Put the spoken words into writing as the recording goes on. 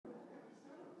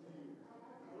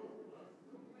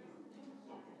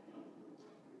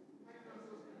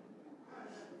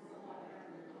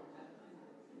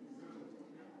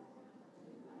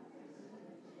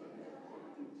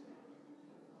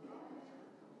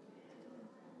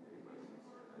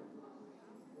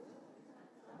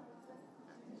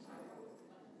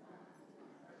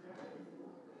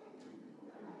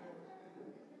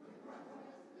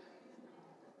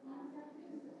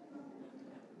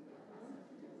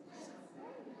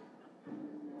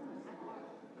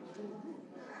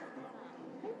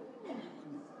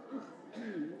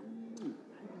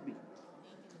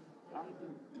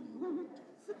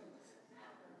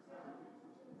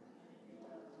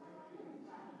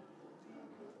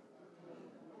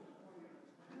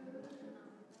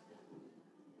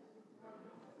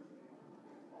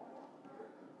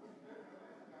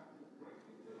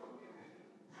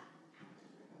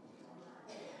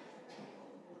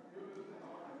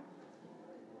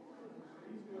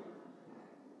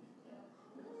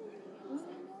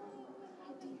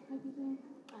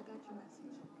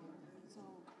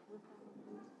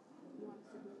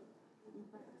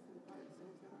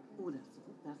Oh,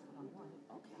 that's what I wanted.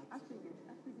 Okay.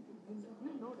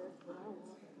 You know that's what I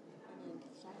want. And then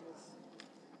Shama's,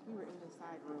 we were in the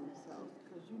side room, so,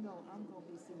 because you know I'm going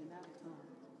to be singing out of time.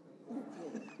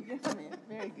 Yes, man.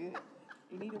 Very good.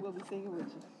 Anita will be singing with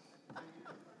you.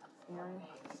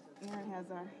 Aaron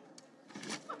has our,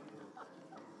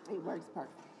 it works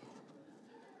perfect.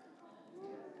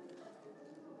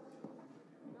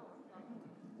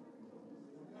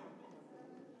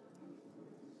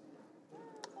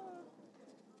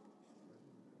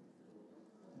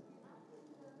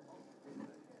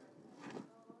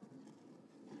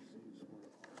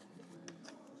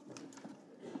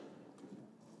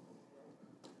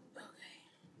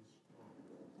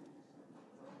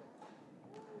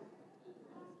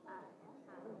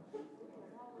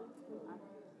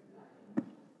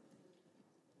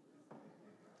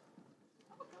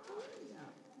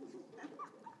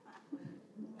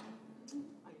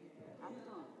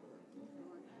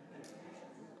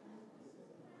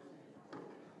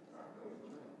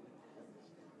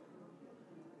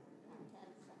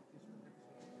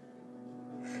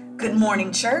 Good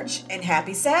morning, church, and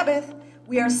happy Sabbath.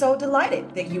 We are so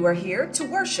delighted that you are here to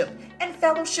worship and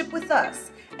fellowship with us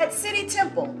at City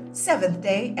Temple,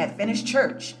 Seventh-day Adventist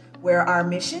Church, where our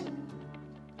mission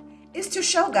is to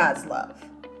show God's love,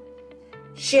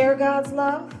 share God's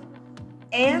love,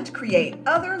 and create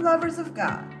other lovers of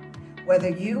God. Whether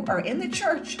you are in the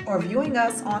church or viewing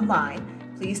us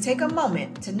online, please take a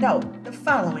moment to note the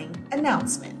following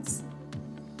announcements.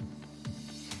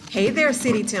 Hey there,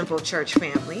 City Temple Church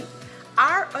family.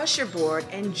 Our usher board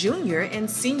and junior and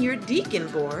senior deacon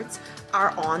boards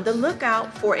are on the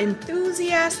lookout for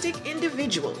enthusiastic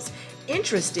individuals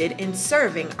interested in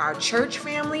serving our church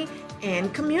family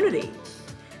and community.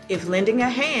 If lending a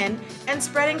hand and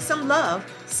spreading some love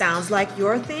sounds like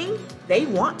your thing, they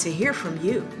want to hear from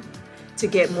you. To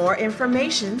get more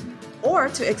information or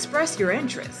to express your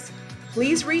interest,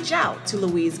 please reach out to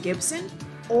Louise Gibson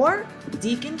or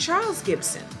Deacon Charles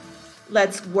Gibson.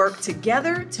 Let's work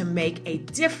together to make a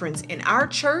difference in our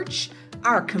church,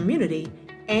 our community,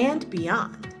 and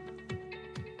beyond.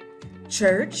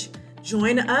 Church,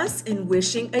 join us in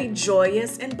wishing a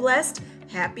joyous and blessed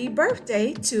happy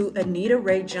birthday to Anita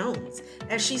Ray Jones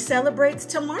as she celebrates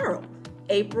tomorrow,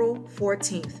 April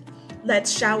 14th.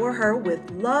 Let's shower her with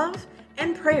love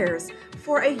and prayers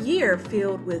for a year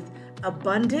filled with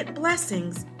abundant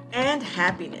blessings and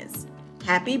happiness.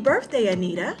 Happy birthday,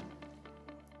 Anita.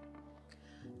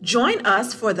 Join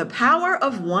us for the Power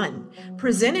of One,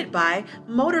 presented by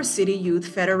Motor City Youth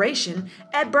Federation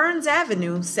at Burns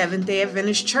Avenue Seventh-day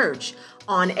Adventist Church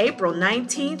on April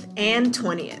 19th and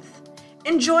 20th.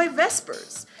 Enjoy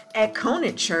Vespers at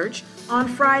Conant Church on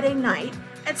Friday night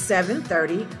at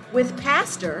 7:30 with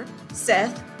Pastor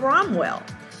Seth Bromwell,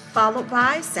 followed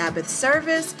by Sabbath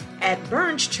service at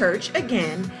Burns Church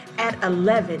again at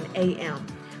 11 a.m.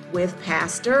 with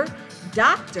Pastor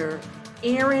Dr.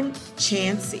 Aaron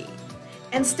Chansey.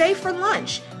 And stay for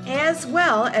lunch, as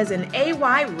well as an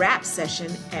AY rap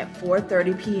session at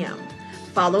 4:30 p.m.,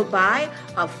 followed by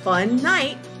a fun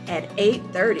night at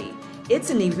 8:30. It's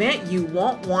an event you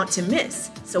won't want to miss,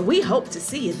 so we hope to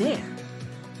see you there.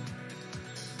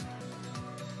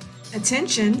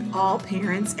 Attention, all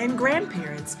parents and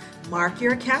grandparents, mark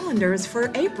your calendars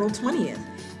for April 20th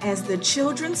as the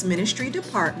Children's Ministry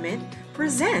Department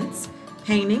presents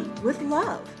Painting with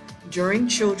Love during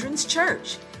Children's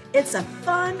Church. It's a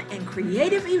fun and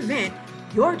creative event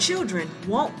your children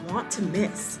won't want to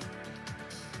miss.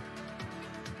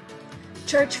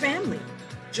 Church family,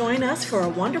 join us for a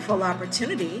wonderful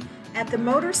opportunity at the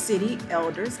Motor City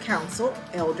Elders Council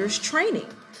Elders Training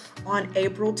on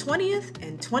April 20th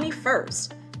and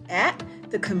 21st at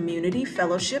the Community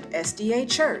Fellowship SDA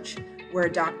Church, where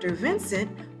Dr. Vincent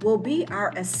will be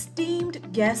our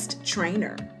esteemed guest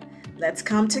trainer. Let's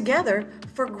come together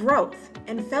for growth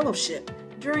and fellowship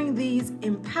during these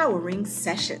empowering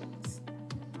sessions.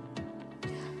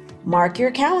 Mark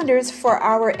your calendars for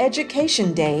our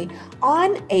Education Day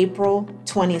on April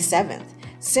 27th,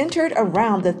 centered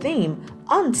around the theme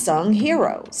Unsung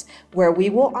Heroes, where we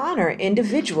will honor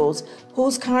individuals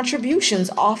whose contributions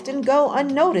often go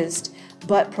unnoticed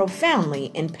but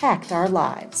profoundly impact our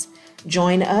lives.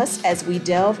 Join us as we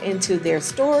delve into their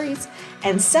stories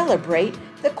and celebrate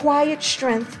the quiet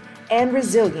strength and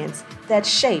resilience that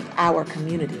shape our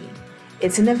community.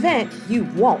 It's an event you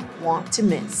won't want to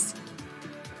miss.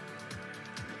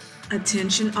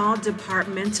 Attention all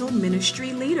departmental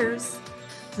ministry leaders.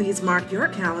 Please mark your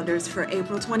calendars for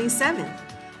April 27th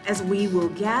as we will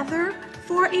gather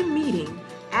for a meeting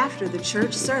after the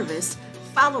church service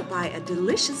followed by a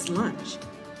delicious lunch.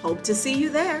 Hope to see you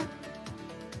there.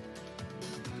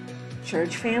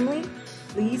 Church family,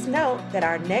 please note that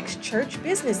our next church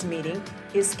business meeting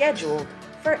is scheduled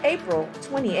for April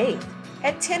 28th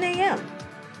at 10 a.m.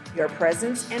 Your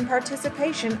presence and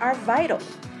participation are vital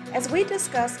as we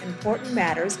discuss important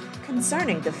matters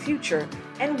concerning the future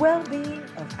and well-being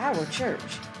of our church.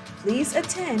 Please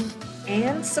attend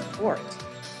and support.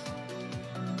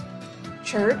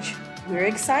 Church, we're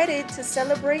excited to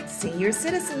celebrate Senior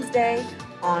Citizens Day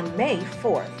on May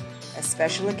 4th, a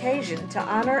special occasion to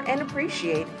honor and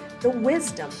appreciate the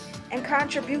wisdom and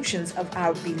contributions of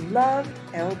our beloved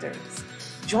elders.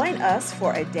 Join us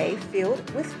for a day filled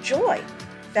with joy,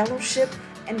 fellowship,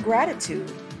 and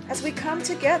gratitude as we come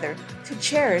together to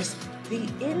cherish the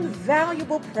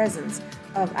invaluable presence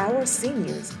of our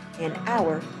seniors in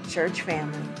our church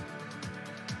family.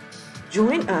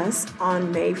 Join us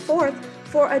on May 4th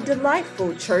for a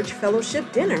delightful church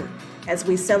fellowship dinner as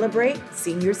we celebrate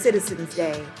Senior Citizens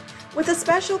Day with a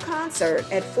special concert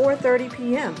at 4:30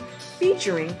 p.m.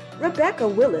 featuring Rebecca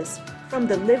Willis from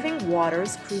the Living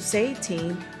Waters Crusade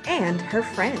team and her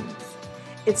friends.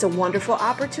 It's a wonderful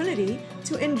opportunity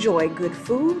to enjoy good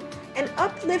food and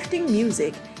uplifting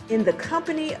music in the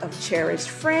company of cherished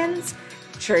friends,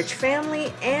 church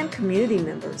family, and community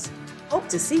members. Hope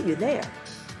to see you there.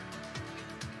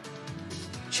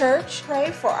 Church,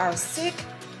 pray for our sick,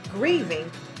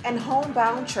 grieving, and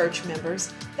homebound church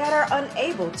members that are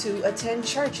unable to attend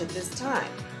church at this time,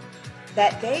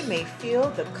 that they may feel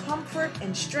the comfort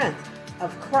and strength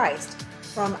of Christ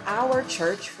from our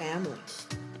church family.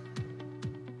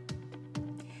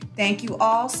 Thank you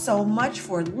all so much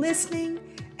for listening,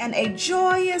 and a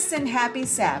joyous and happy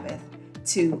Sabbath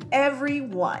to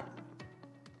everyone.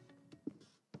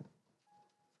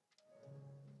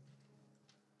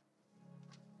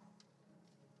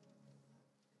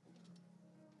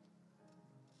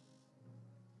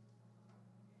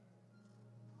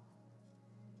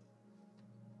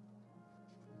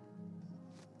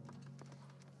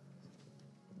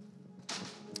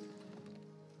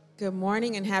 Good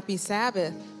morning and happy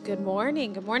Sabbath. Good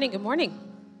morning, good morning, good morning.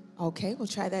 Okay, we'll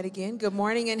try that again. Good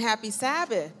morning and happy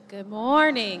Sabbath. Good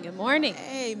morning, good morning.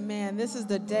 Amen. This is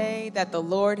the day that the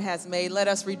Lord has made. Let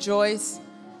us rejoice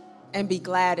and be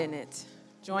glad in it.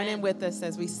 Join in with us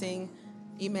as we sing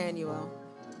Emmanuel.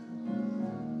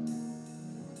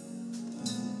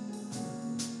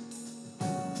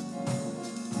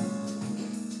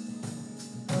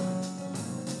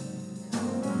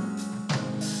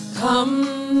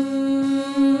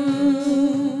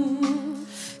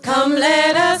 Come,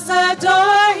 let us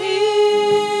adore him,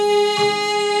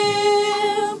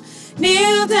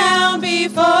 kneel down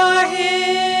before him,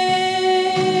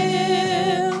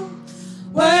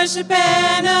 worship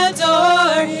and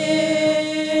adore him.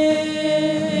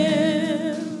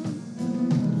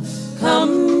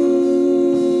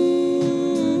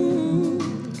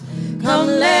 Come,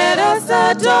 let us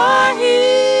adore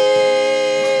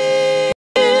him,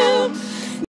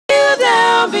 kneel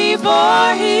down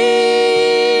before him,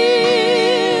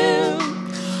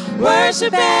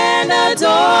 worship and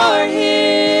adore him.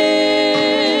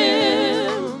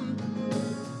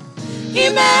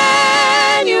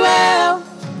 Emmanuel,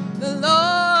 The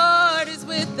Lord is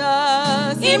with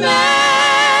us.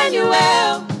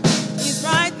 Emmanuel, He's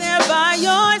right there by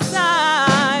your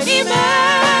side.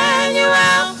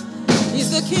 Emmanuel,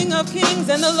 He's the King of Kings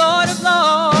and the Lord of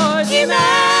Lords.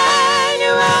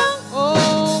 Emmanuel,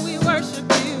 Oh, we worship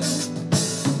you.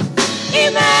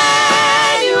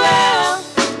 Emmanuel,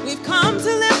 We've come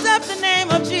to lift up the name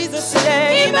of Jesus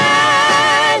today.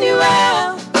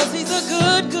 Emmanuel, 'Cause he's a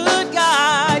good, good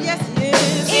God. Yes, he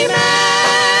is.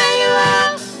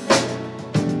 Emmanuel,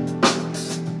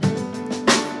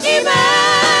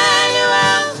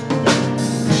 Emmanuel,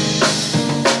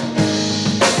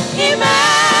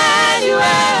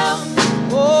 Emmanuel,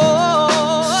 Oh,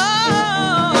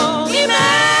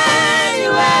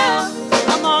 Emmanuel,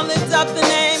 come on, lift up the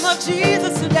name of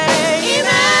Jesus today.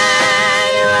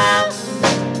 Emmanuel,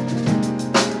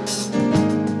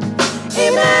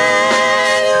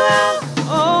 Emmanuel,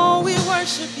 Oh, we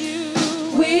worship you.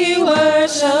 we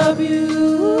worship you.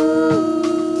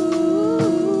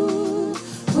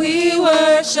 We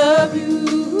worship you.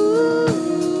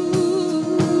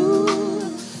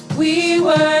 We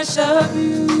worship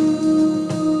you.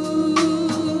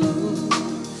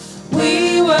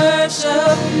 We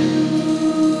worship you.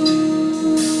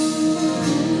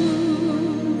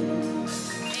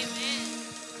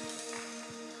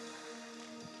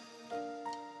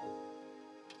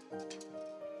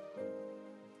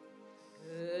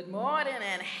 Good morning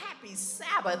and happy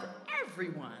Sabbath,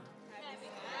 everyone.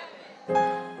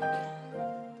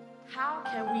 How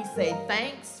can we say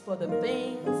thanks for the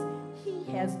things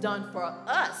he has done for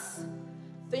us?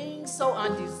 Things so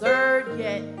undeserved,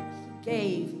 yet he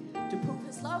gave to prove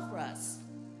his love for us.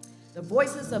 The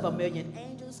voices of a million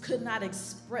angels could not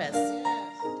express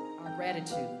our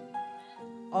gratitude.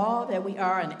 All that we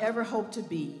are and ever hope to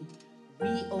be, we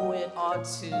owe it all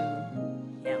to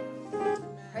him.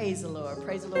 Praise the Lord.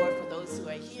 Praise the Lord for those who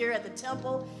are here at the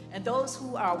temple and those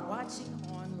who are watching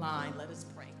online. Let us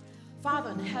pray.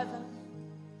 Father in heaven,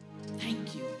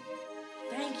 thank you.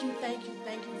 Thank you, thank you,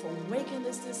 thank you for waking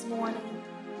us this morning,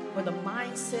 for the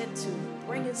mindset to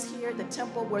bring us here at the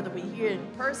temple, whether we're here in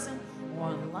person or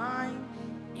online.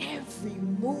 Every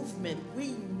movement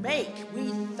we make, we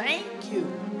thank you.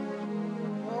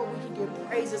 Oh, we can give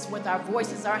praises with our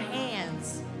voices, our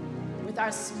hands, with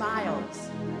our smiles.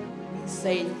 We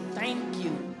say thank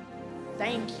you,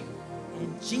 thank you.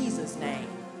 In Jesus' name,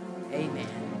 amen.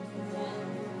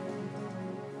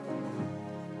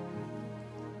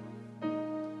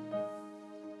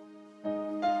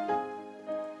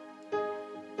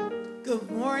 Good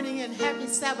morning and happy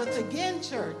Sabbath again,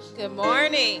 church. Good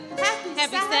morning.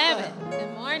 Happy Sabbath.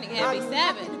 Good morning. Happy Are you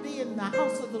Sabbath. happy to be in the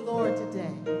house of the Lord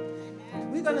today?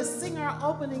 We're going to sing our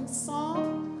opening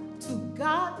song, To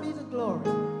God Be the Glory.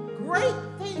 Great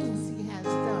things he has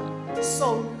done.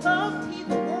 So loved he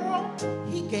the world,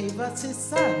 he gave us his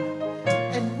son.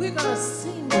 And we're going to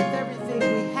sing with everything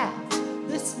we have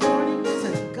this morning,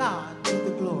 To God Be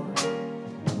the Glory.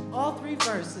 All three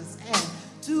verses. And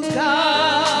to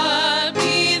God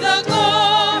be the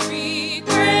glory,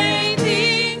 great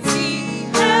things he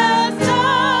has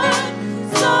done.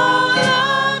 So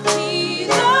loved he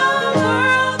the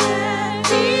world that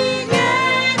he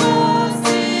gave us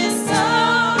his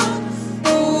son,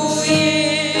 who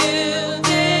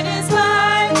yielded his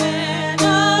life and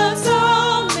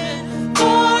atonement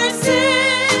for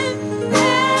sin,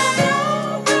 and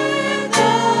opened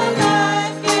the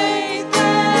life gate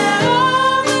that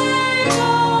all may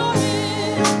go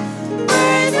in.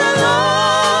 Praise the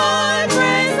Lord,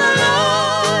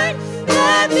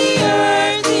 let the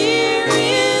earth hear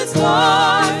his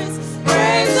voice.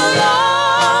 Praise the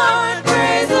Lord,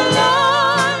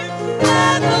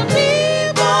 let the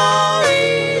people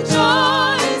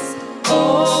rejoice.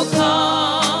 Oh,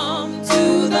 come to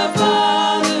the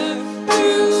Father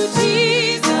through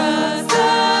Jesus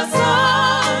the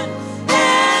Son,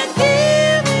 and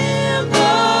give him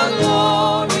the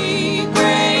glory.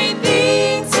 Great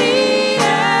things he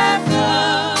hath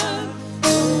done.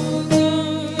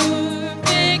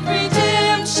 Perfect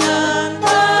redemption,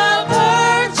 the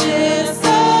purchase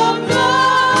of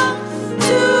blood,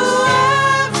 to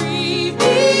every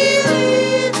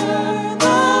believer,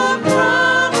 the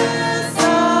promise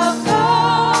of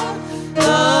God.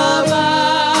 The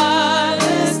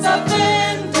vilest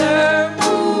offender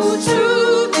who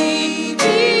truly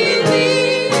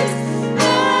believes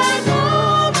that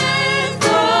moment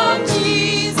from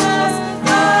Jesus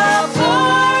the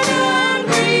pardon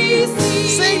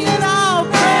receives. sing it all.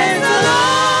 Praise the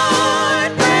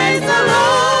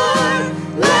Lord,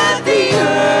 let the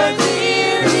earth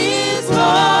hear his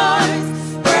voice.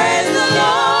 Praise the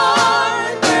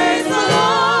Lord,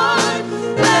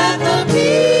 let the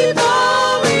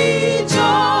people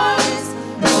rejoice.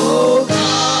 Oh,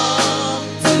 come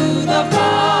to the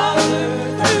Father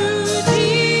through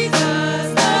Jesus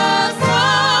the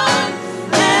Son,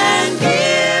 and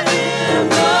give him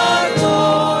the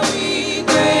glory.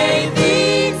 Great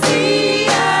things he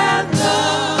hath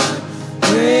done.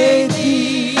 Great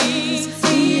things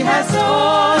he has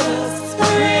taught us.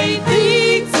 Great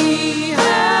things he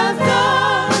hath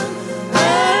done.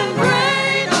 And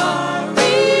great our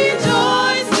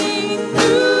rejoicing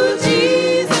through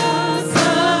Jesus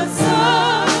the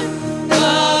Son.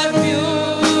 But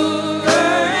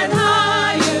purer and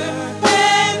higher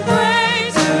and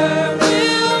greater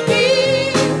will be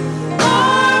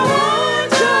our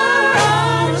wonder,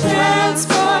 our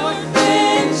transport,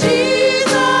 when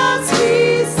Jesus we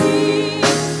see.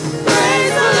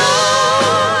 Praise the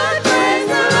Lord,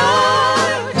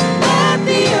 let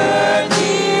the earth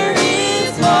hear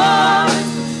his voice.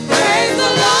 Praise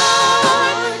the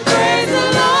Lord,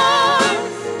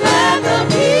 let the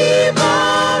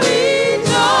people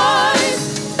rejoice.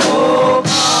 Oh,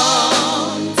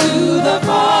 come to the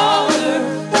Father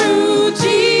through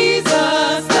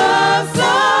Jesus the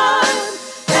Son,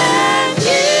 and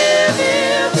give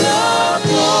him the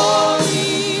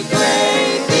glory.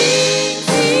 Great things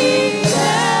he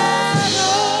has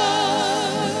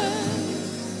done.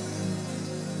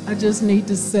 I just need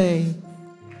to say,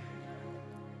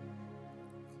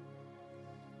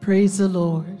 praise the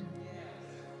Lord.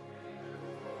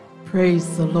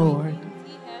 Praise the Lord.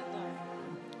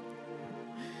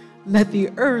 Let the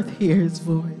earth hear his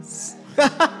voice.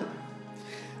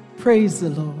 Praise the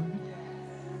Lord.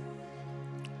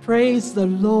 Praise the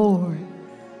Lord.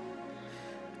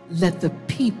 Let the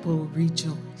people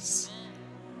rejoice.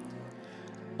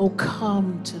 Oh,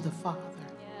 come to the Father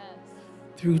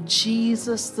through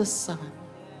Jesus the Son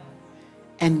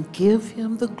and give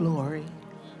him the glory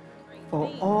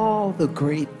for all the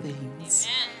great things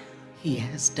he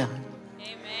has done.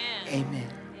 Amen.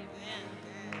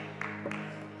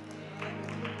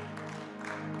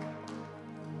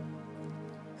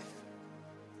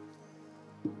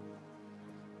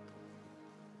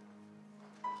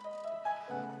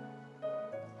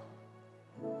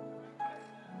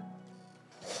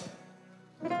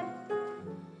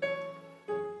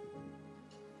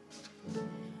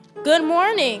 Good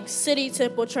morning, City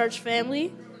Temple Church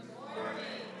family,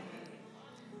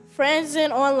 friends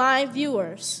and online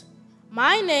viewers.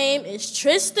 My name is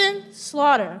Tristan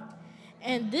Slaughter,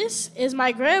 and this is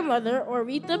my grandmother,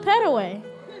 Oretha Petaway.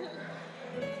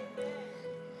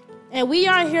 And we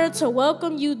are here to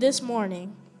welcome you this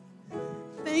morning.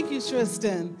 Thank you,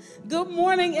 Tristan. Good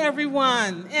morning,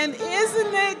 everyone. And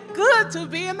isn't it good to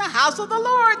be in the house of the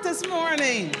Lord this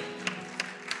morning?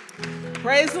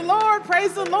 Praise the Lord,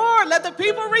 praise the Lord. Let the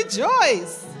people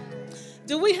rejoice.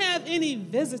 Do we have any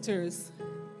visitors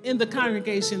in the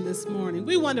congregation this morning?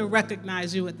 We want to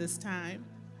recognize you at this time.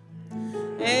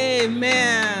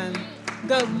 Amen.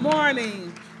 Good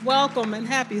morning. Welcome and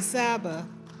happy Sabbath.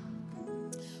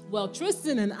 Well,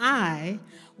 Tristan and I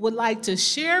would like to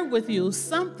share with you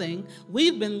something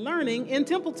we've been learning in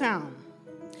Templetown.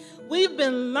 We've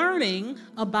been learning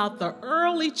about the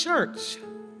early church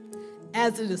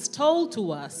as it is told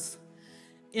to us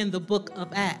in the book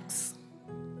of Acts.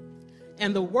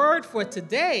 And the word for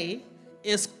today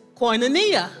is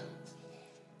koinonia.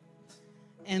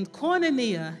 And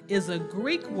koinonia is a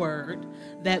Greek word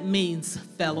that means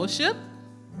fellowship,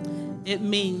 it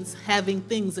means having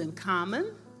things in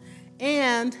common,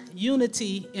 and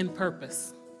unity in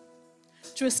purpose.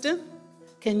 Tristan,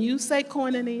 can you say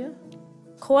koinonia?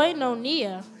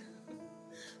 Koinonia.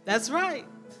 That's right.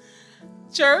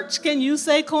 Church, can you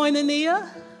say koinonia?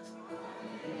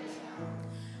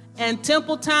 And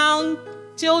Templetown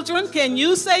children, can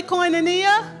you say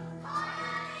koinonia?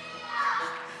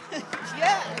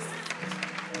 Yes.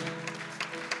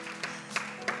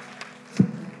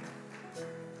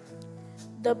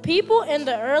 The people in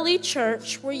the early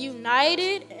church were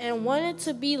united and wanted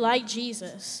to be like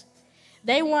Jesus.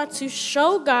 They want to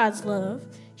show God's love,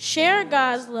 share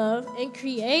God's love, and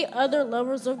create other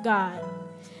lovers of God.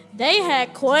 They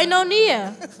had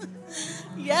koinonia.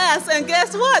 Yes, and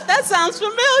guess what? That sounds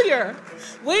familiar.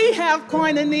 We have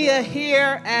koinonia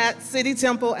here at City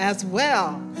Temple as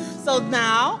well. So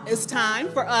now it's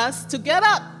time for us to get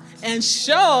up and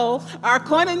show our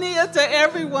koinonia to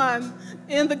everyone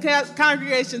in the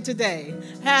congregation today.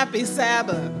 Happy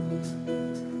Sabbath.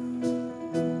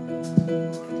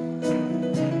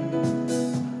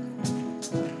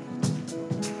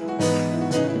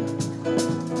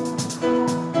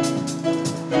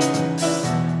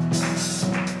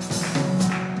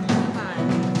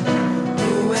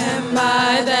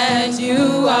 That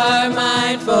you are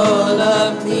mindful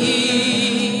of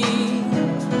me,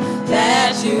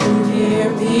 that you hear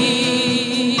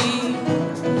me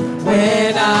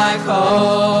when I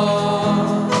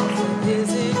call. Is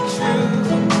it true?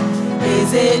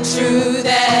 Is it true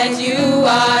that you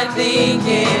are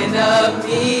thinking of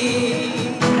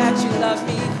me? That you love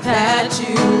me? That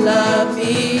you love me?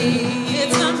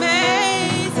 It's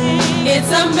amazing.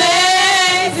 It's amazing.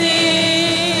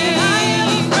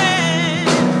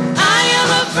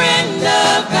 Friend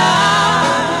of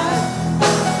God,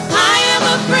 I am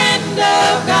a friend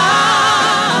of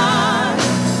God,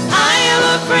 I am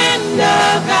a friend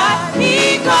of God,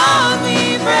 he calls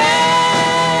me friend,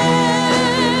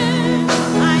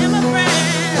 I am a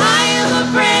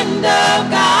friend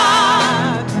of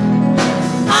God,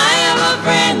 I am a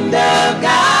friend of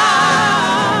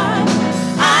God,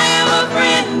 I am a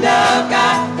friend of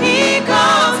God, he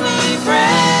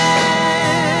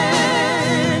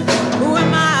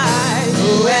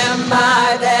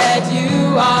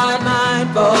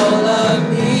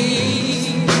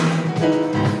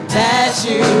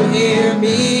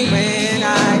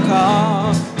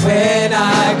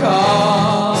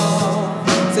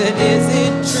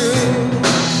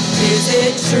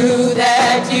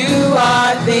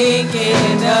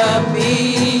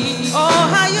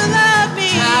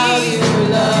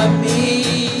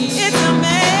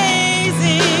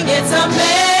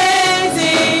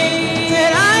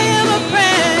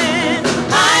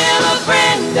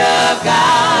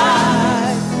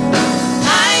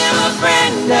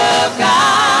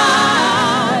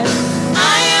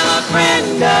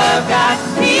friend of God.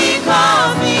 He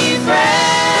calls me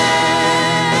friend.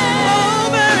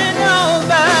 Over and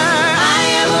over. I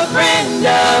am a friend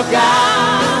of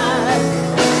God.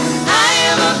 I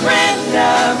am a friend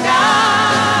of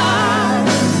God.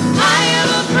 I am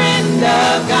a friend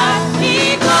of God.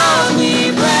 He calls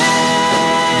me friend.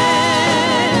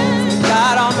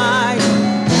 God Almighty.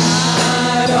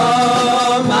 God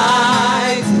Almighty.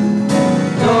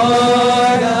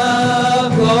 Lord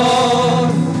of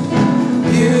glory.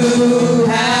 You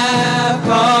have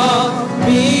called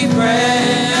me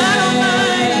friend. God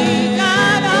Almighty.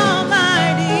 God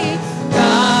Almighty.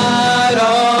 God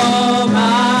Almighty.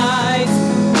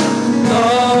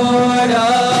 Lord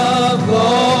of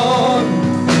glory.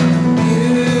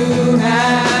 You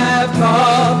have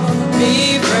called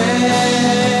me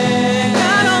friend.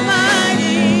 God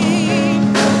Almighty.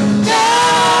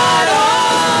 God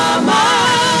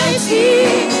Almighty.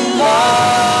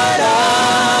 Lord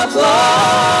of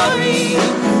glory.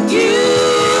 You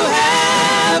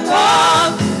have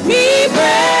called me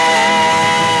friend.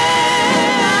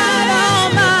 God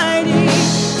Almighty.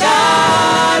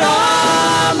 God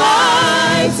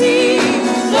Almighty.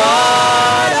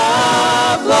 Lord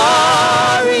of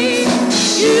glory.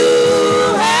 You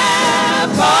have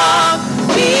called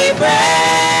me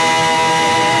friend.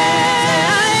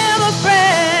 I am a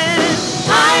friend.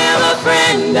 I am a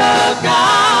friend of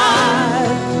God.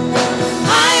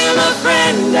 I am a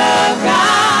friend of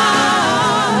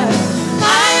God.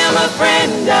 I am a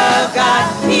friend of God.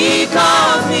 He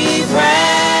calls me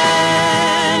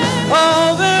friend.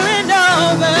 Over and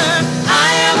over.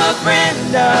 I am a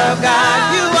friend of God.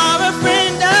 You are a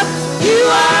friend of. You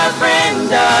are a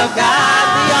friend of God.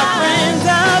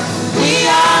 We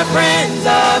are friends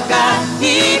of God.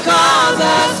 He calls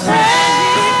us friend.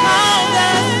 He calls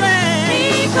us friend.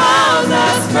 He calls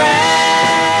us friend.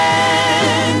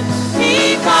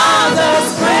 He calls us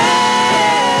friend.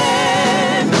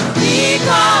 He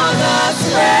calls us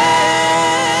friend.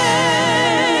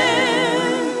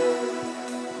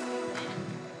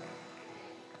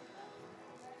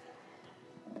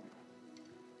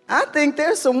 I think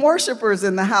there's some worshipers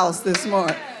in the house this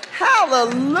morning.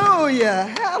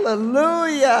 Hallelujah,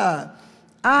 hallelujah.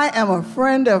 I am a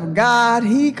friend of God.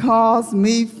 He calls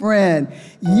me friend.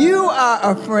 You are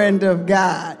a friend of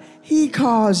God. He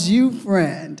calls you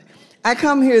friend. I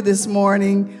come here this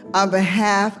morning on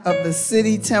behalf of the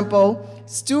City Temple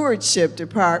Stewardship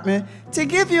Department to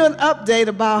give you an update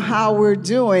about how we're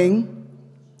doing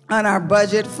on our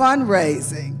budget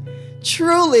fundraising.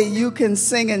 Truly, you can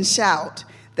sing and shout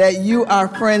that you are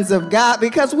friends of God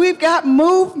because we've got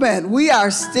movement. We are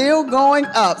still going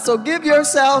up. So give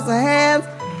yourselves a hand.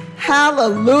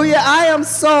 Hallelujah. I am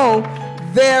so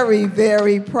very,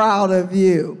 very proud of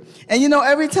you. And you know,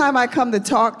 every time I come to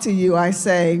talk to you, I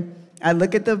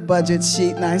look at the budget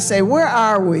sheet and I say, where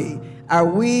are we? Are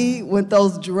we with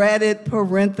those dreaded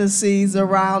parentheses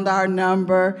around our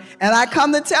number? And I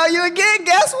come to tell you again,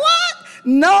 guess what?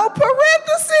 No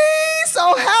parentheses,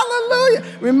 so hallelujah.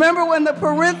 Remember, when the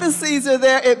parentheses are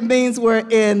there, it means we're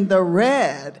in the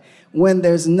red. When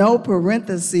there's no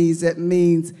parentheses, it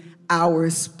means our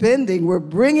spending, we're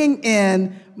bringing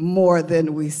in more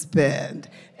than we spend.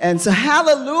 And so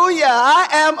hallelujah, I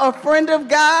am a friend of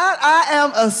God. I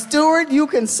am a steward. You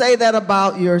can say that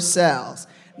about yourselves.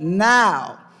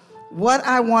 Now, what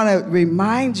I want to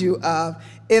remind you of,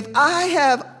 if I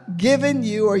have given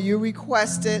you or you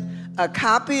requested a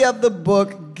copy of the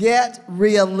book, Get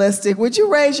Realistic. Would you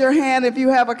raise your hand if you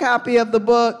have a copy of the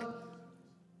book?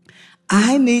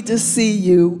 I need to see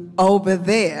you over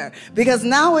there because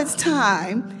now it's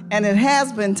time, and it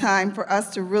has been time for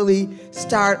us to really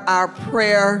start our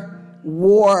prayer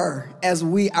war as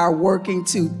we are working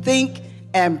to think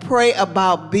and pray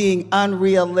about being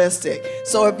unrealistic.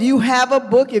 So if you have a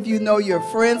book, if you know your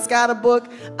friends got a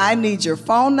book, I need your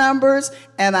phone numbers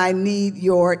and I need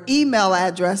your email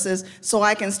addresses so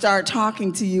I can start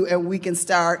talking to you and we can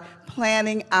start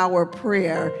planning our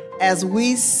prayer as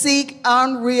we seek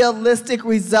unrealistic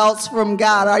results from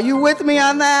God. Are you with me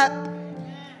on that?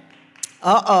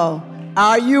 Uh-oh.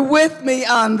 Are you with me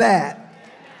on that?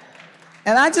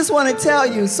 And I just want to tell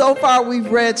you, so far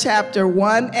we've read chapter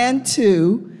 1 and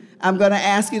 2. I'm going to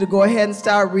ask you to go ahead and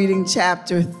start reading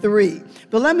chapter 3.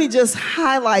 But let me just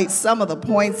highlight some of the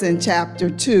points in chapter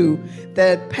 2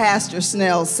 that Pastor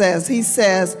Snell says. He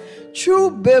says,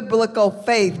 true biblical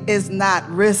faith is not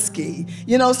risky.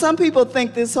 You know, some people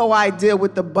think this whole idea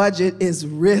with the budget is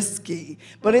risky.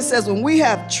 But it says when we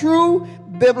have true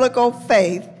biblical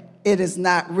faith, it is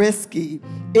not risky.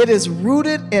 It is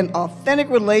rooted in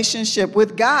authentic relationship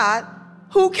with God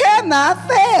who cannot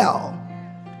fail.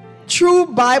 True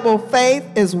Bible faith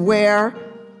is where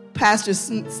Pastor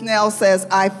Snell says,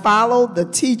 I follow the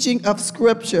teaching of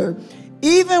Scripture,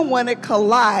 even when it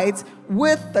collides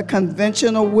with the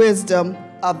conventional wisdom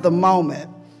of the moment.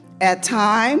 At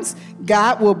times,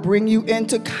 God will bring you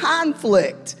into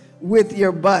conflict with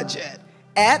your budget.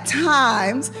 At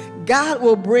times, God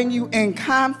will bring you in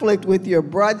conflict with your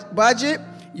budget,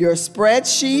 your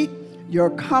spreadsheet,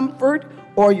 your comfort,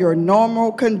 or your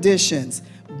normal conditions.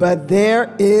 But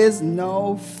there is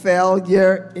no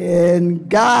failure in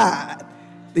God.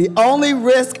 The only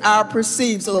risk are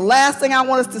perceived. So the last thing I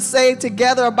want us to say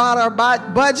together about our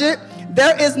budget,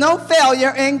 there is no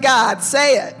failure in God.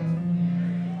 Say it.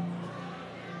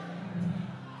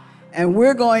 And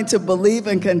we're going to believe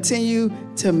and continue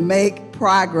to make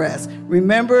progress.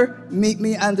 Remember, meet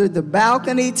me under the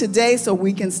balcony today so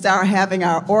we can start having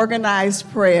our organized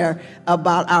prayer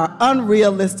about our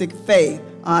unrealistic faith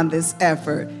on this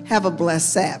effort. Have a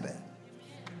blessed Sabbath.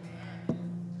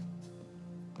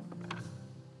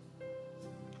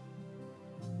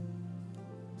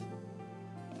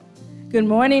 Good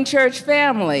morning, church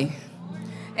family,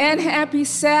 and happy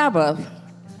Sabbath.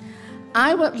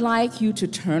 I would like you to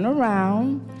turn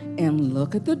around and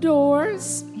look at the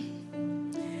doors.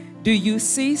 Do you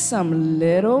see some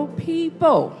little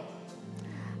people?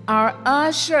 Our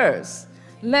ushers.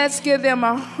 Let's give them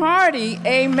a hearty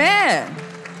amen.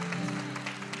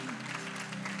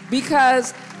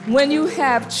 Because when you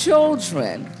have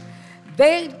children,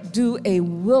 they do a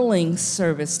willing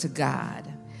service to God.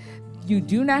 You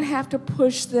do not have to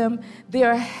push them. They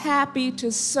are happy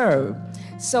to serve.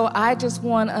 So I just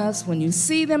want us, when you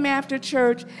see them after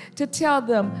church, to tell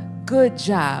them, good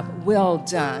job, well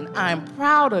done. I'm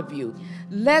proud of you.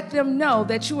 Let them know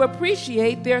that you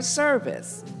appreciate their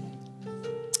service.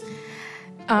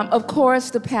 Of course,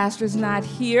 the pastor is not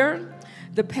here.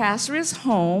 The pastor is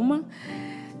home,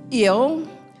 ill.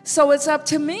 So it's up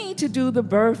to me to do the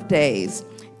birthdays.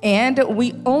 And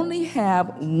we only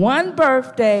have one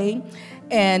birthday,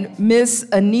 and Miss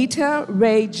Anita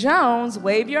Ray Jones,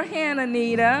 wave your hand,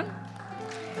 Anita.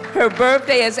 Her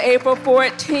birthday is April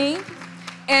 14th,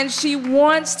 and she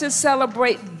wants to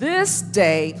celebrate this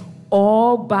day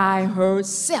all by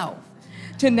herself,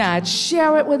 to not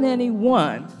share it with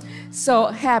anyone. So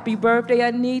happy birthday,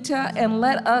 Anita, and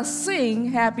let us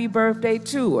sing happy birthday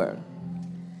to her.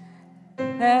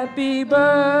 Happy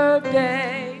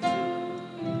birthday.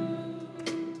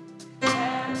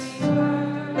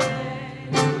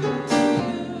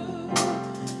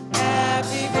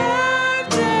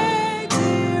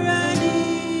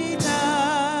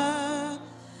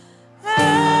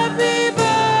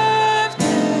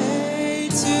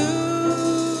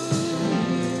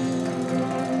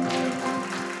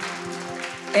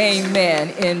 Amen.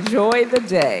 Enjoy the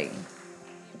day.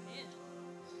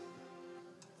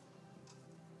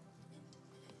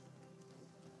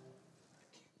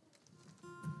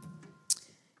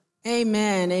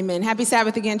 Amen. Amen. Happy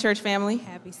Sabbath again, church family.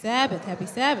 Happy Sabbath. Happy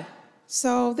Sabbath.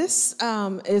 So this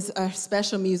is a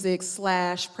special music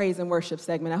 / praise and worship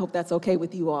segment. I hope that's okay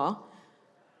with you all.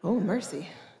 Oh, mercy.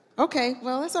 Okay,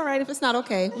 well, that's all right if it's not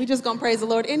okay. We're just going to praise the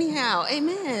Lord anyhow.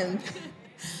 Amen.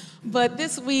 But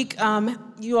this week,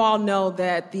 you all know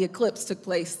that the eclipse took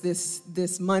place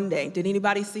this Monday. Did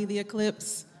anybody see the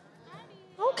eclipse?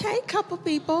 Okay, couple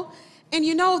people. And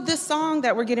you know, this song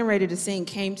that we're getting ready to sing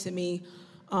came to me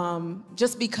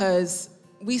just because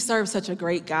we serve such a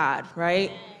great God, right?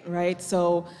 Right?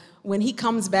 So when he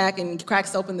comes back and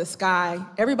cracks open the sky,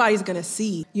 everybody's gonna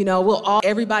see. You know,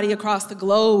 everybody across the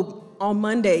globe on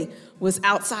Monday was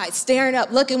outside staring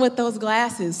up, looking with those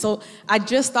glasses. So I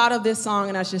just thought of this song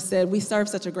and I just said, we serve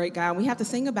such a great God and we have to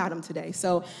sing about him today.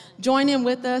 So join in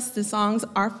with us. The songs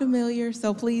are familiar,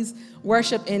 so please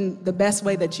worship in the best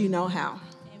way that you know how.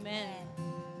 Amen.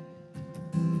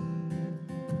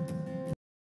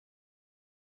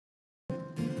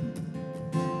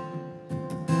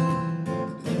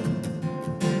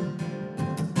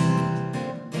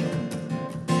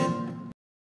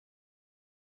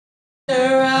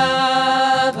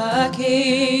 Of a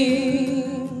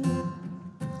king,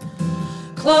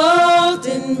 clothed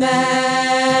in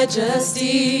majesty,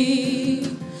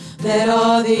 let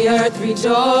all the earth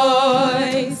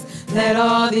rejoice, let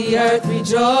all the earth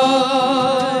rejoice.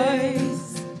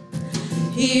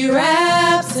 He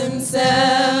wraps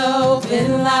himself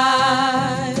in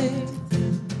light,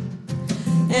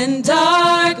 and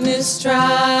darkness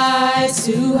tries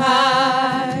to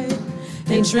hide,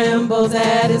 and trembles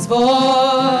at his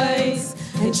voice,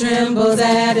 and trembles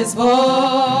at his voice.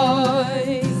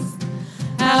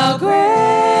 How great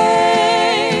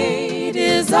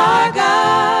is our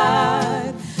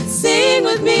God? Sing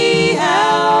with me,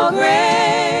 how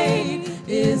great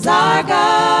is our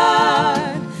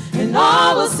God, and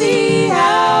all will see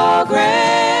how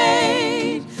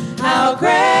great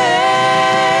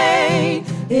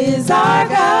is our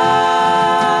God.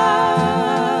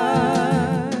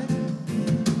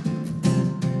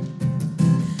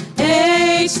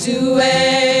 Age to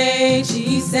age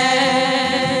he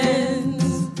stands,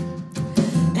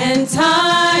 and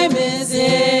time is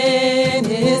in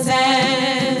his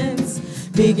hands,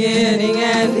 beginning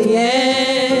and the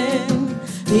end,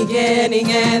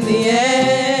 beginning and the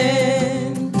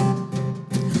end.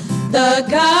 The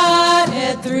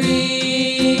Godhead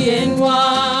three in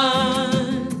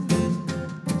one,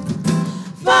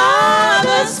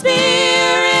 Father,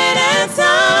 Spirit, and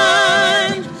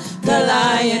Son, the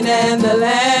Lion and the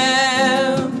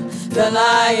Lamb, the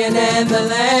Lion and the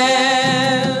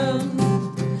Lamb.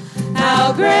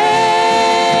 How great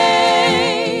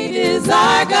is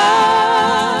our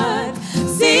God?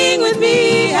 Sing with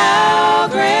me, how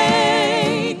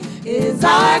great is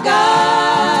our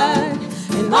God?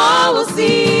 And all will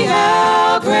see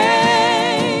how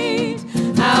great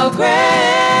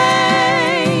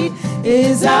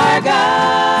is our God.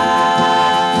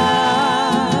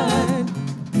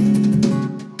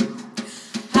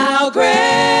 How great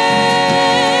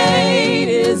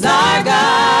is our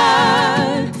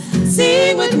God?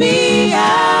 Sing with me,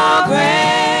 how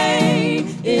great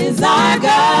is our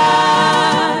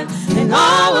God? And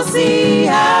all will see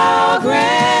how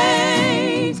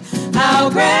great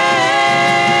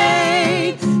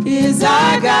is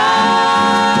our God.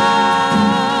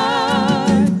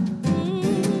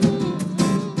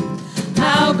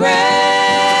 How great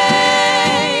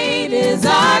is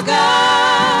our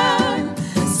God?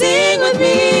 Sing with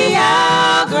me,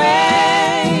 how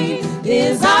great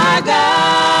is our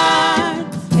God?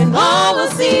 And all will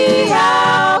see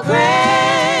how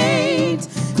great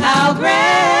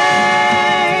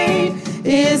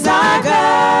is our God.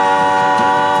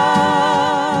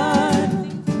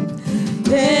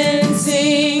 Then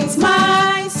sings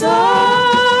my soul,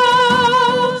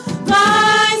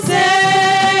 my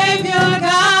Savior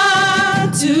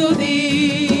God, to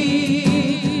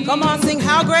thee. Come on, sing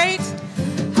how great?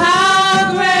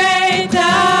 How great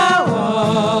thou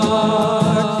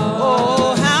art.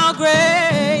 Oh, how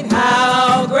great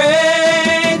thou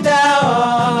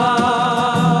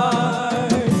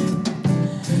art.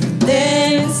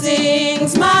 Then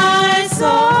sings my soul,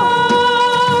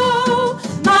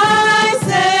 my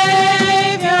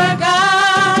Savior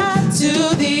God,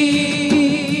 to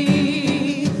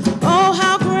thee. Oh,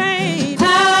 how great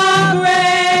thou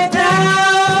art.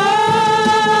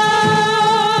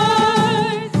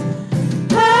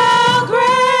 How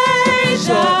great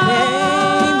your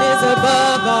name is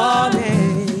above all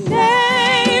names.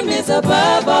 name is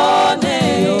above all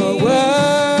names. You're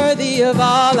worthy of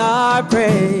all our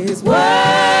praise.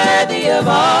 Worthy of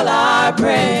all our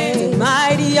praise.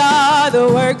 Mighty are the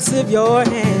works of your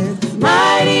hands.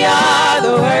 Mighty are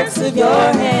the works of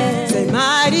your hands. Say,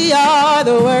 mighty are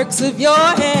the works of your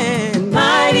hands.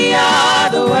 Mighty are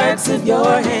the works of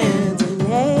your hands. Your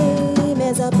name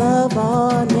is above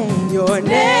all names. Your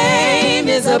name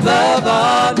is above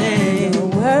all names. You're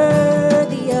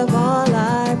worthy of all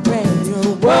our praise.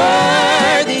 You're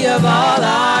worthy of all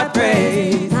our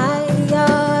praise. Mighty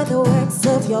are the works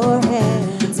of your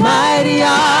hands. Mighty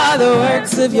are the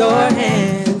works of your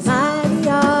hands. Mighty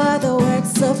are the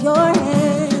works of your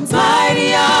hands.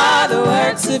 Mighty are the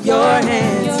works of your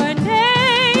hands. Your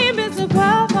name is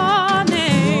above all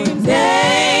names.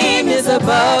 Name is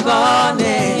above all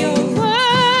names. You're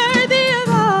worthy of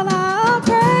all our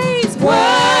praise.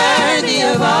 Worthy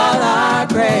of all our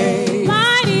praise.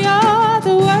 Mighty are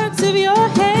the works of your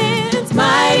hands.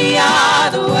 Mighty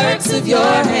are the works of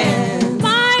your hands.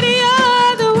 Mighty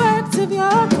are the works of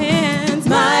your hands.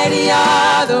 Mighty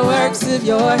are the works of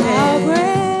your How hands.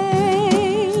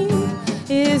 great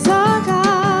is our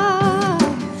God?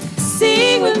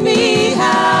 Sing with me,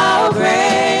 how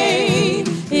great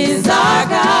is our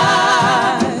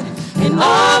God, and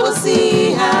all will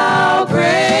see how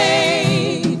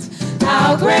great, and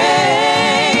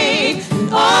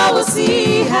all will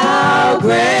see how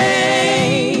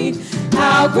great,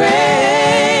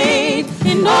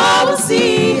 and all will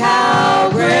see how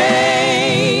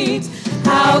great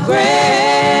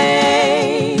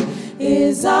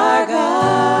is our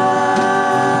God,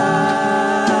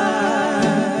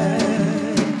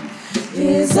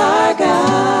 is our God,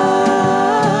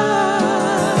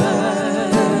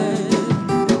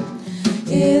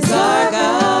 is our God,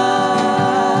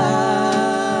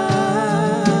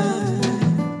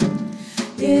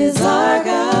 is our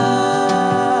God.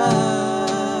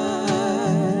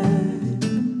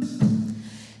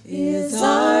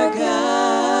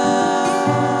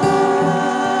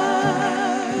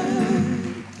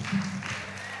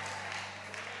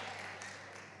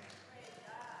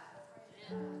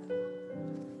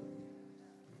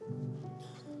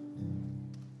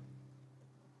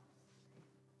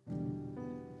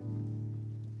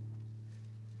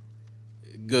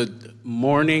 Good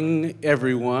morning,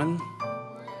 everyone.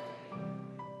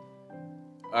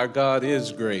 Our God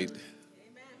is great.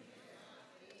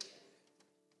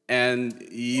 And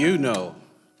you know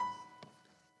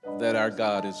that our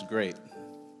God is great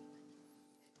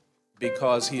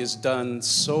because he has done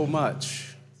so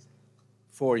much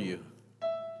for you.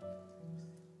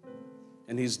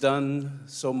 And he's done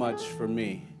so much for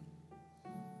me.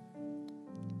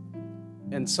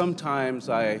 And sometimes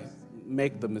I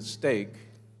make the mistake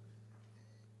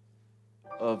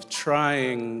of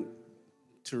trying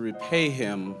to repay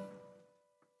him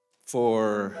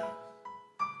for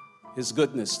his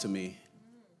goodness to me.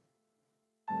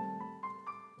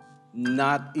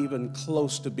 Not even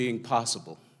close to being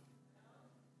possible.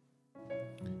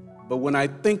 But when I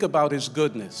think about his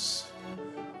goodness,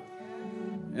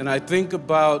 and I think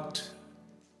about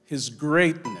his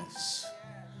greatness,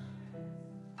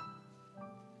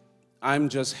 I'm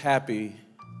just happy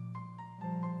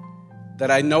that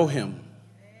I know him,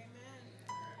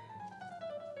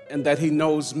 and that he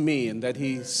knows me, and that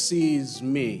he sees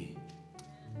me,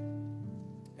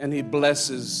 and he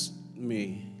blesses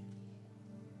me.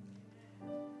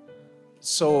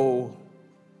 So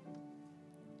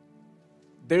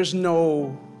there's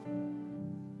no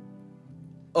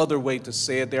other way to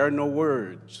say it. There are no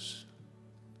words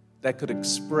that could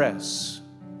express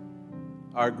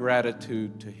our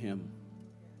gratitude to him.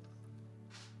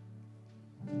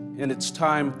 And it's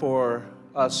time for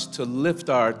us to lift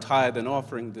our tithe and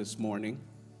offering this morning.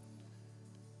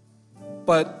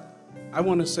 But I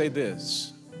want to say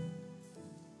this.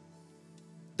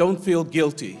 Don't feel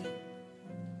guilty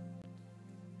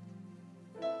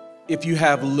if you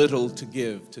have little to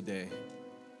give today.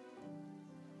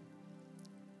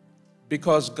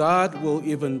 Because God will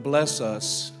even bless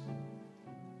us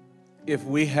if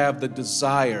we have the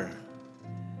desire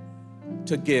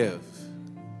to give.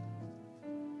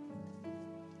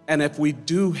 And if we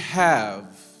do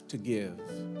have to give,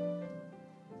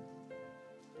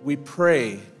 we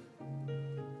pray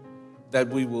that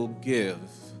we will give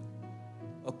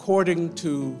according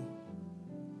to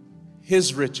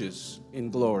his riches in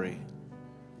glory.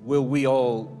 Will we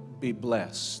all be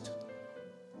blessed?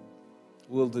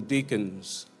 Will the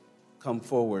deacons come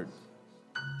forward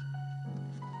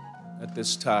at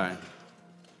this time?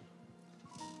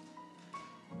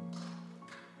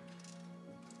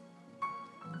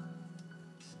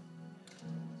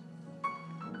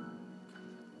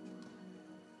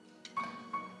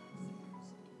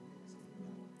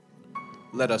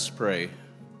 Let us pray.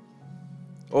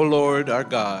 O Lord, our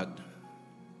God,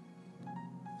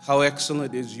 how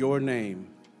excellent is your name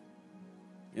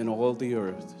in all the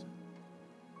earth.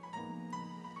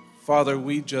 Father,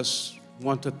 we just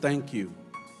want to thank you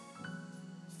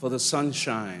for the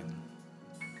sunshine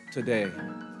today,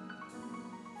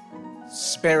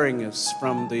 sparing us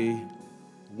from the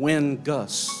wind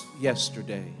gusts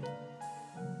yesterday,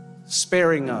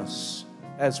 sparing us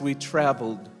as we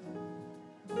traveled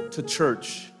to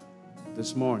church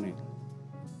this morning,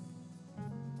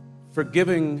 for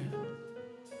giving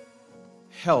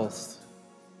health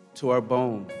to our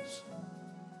bones.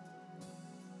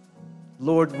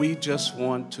 Lord, we just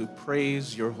want to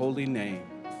praise your holy name.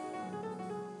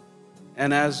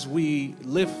 And as we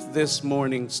lift this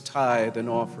morning's tithe and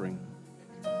offering,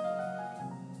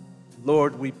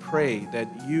 Lord, we pray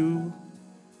that you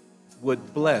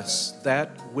would bless that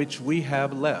which we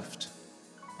have left,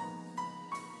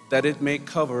 that it may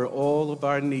cover all of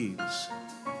our needs.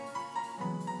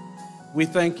 We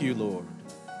thank you, Lord,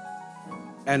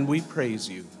 and we praise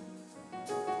you.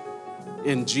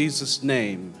 In Jesus'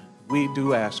 name, we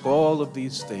do ask all of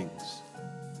these things.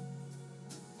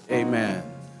 Amen.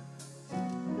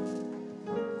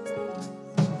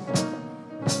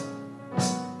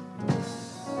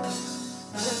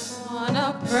 Just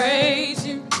wanna praise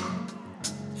you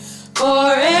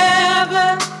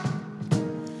forever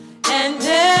and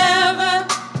ever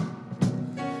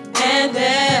and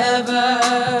ever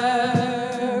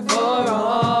for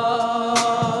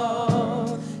all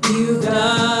you've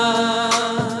done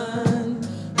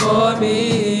for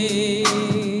me.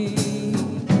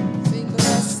 Sing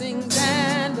blessings and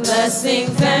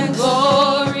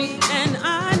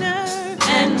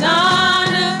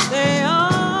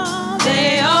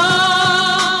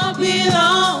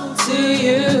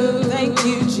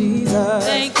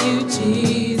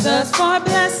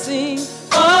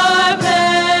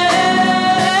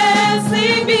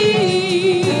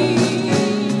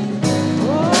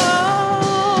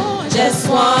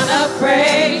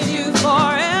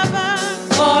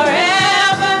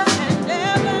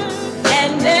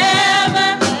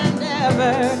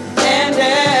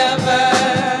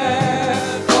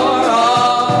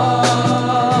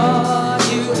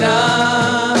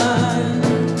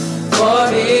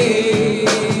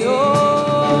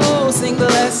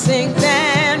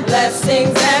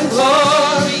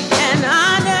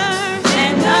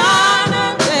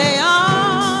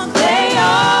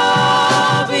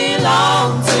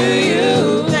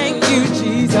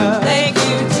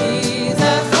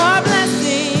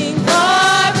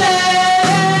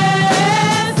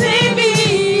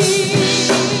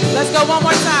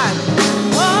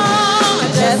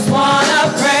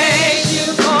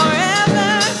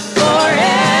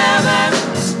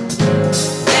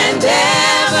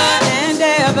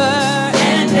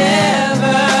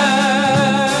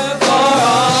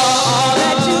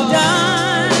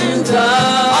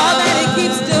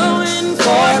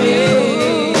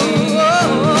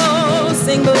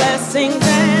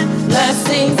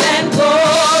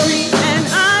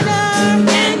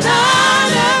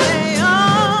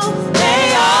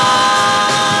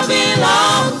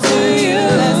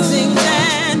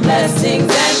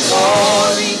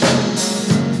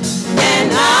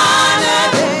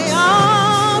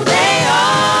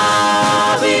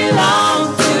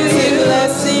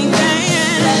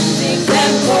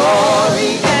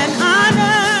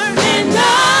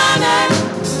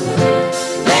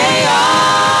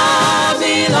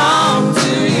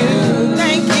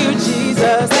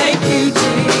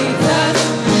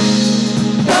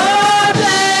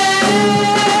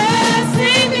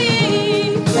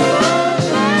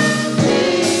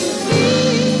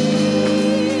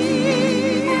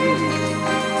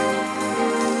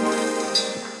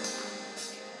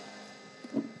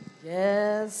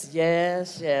Yes,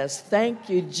 yes, yes. Thank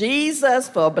you, Jesus,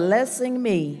 for blessing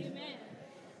me. Amen.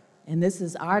 And this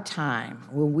is our time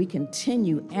when we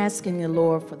continue asking the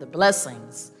Lord for the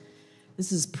blessings.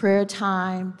 This is prayer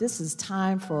time. This is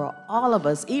time for all of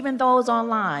us, even those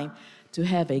online, to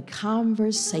have a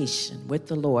conversation with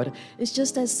the Lord. It's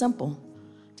just as simple.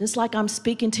 Just like I'm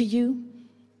speaking to you,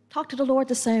 talk to the Lord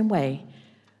the same way.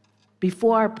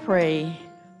 Before I pray,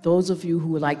 those of you who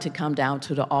would like to come down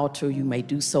to the altar, you may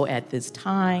do so at this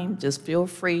time. Just feel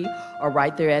free, or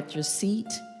right there at your seat.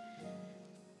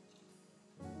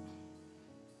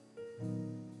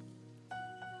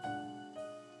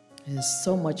 There's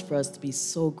so much for us to be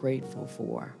so grateful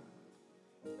for.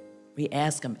 We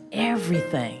ask him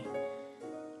everything,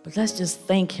 but let's just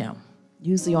thank him.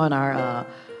 Usually on our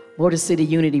Motor City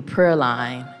Unity prayer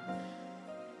line,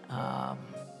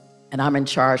 and I'm in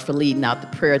charge for leading out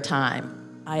the prayer time,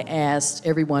 I asked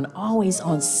everyone always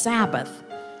on Sabbath,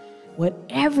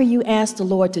 whatever you ask the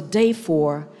Lord today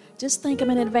for, just thank him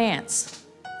in advance.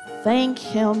 Thank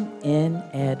him in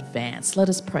advance. Let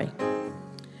us pray.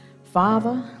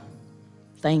 Father,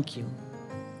 thank you.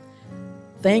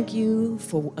 Thank you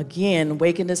for, again,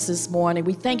 waking us this morning.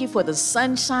 We thank you for the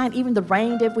sunshine, even the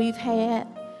rain that we've had.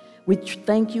 We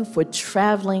thank you for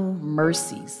traveling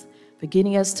mercies, for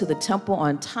getting us to the temple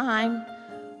on time.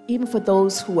 Even for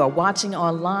those who are watching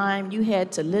online, you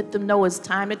had to let them know it's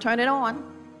time to turn it on.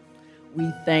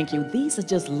 We thank you. These are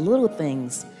just little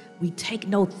things we take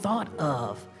no thought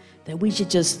of, that we should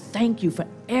just thank you for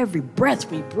every breath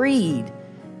we breathe,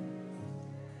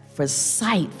 for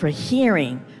sight, for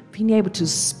hearing, being able to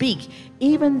speak,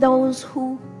 even those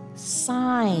who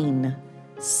sing.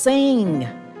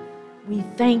 We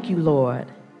thank you, Lord.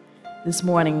 This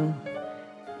morning,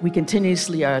 we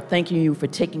continuously are thanking you for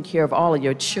taking care of all of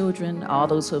your children, all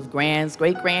those who have grands,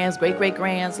 great-grands,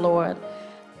 great-great-grands, Lord.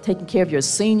 Taking care of your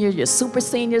seniors, your super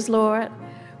seniors, Lord.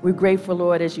 We're grateful,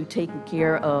 Lord, as you've taken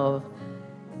care of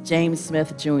James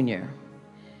Smith Jr.,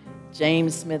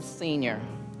 James Smith Sr.,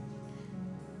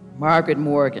 Margaret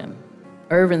Morgan,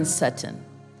 Irvin Sutton,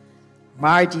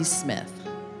 Margie Smith,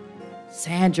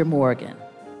 Sandra Morgan,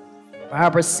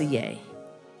 Barbara C.A.,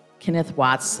 Kenneth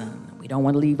Watson. We don't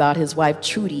want to leave out his wife,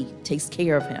 Trudy, takes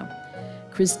care of him.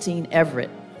 Christine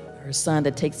Everett, her son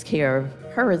that takes care of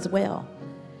her as well.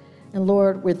 And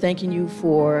Lord, we're thanking you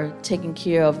for taking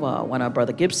care of one of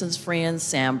Brother Gibson's friends,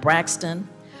 Sam Braxton,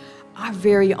 our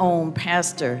very own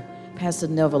pastor, Pastor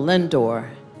Neville Lindor,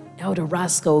 Elder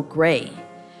Roscoe Gray,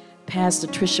 Pastor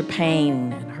Tricia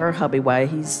Payne and her hubby while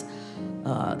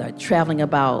they're traveling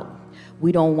about.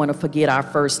 We don't want to forget our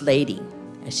First Lady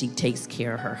as she takes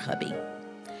care of her hubby.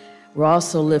 We're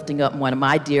also lifting up one of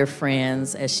my dear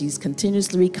friends as she's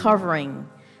continuously recovering.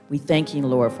 We thank you,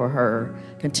 Lord, for her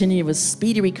continuous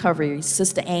speedy recovery.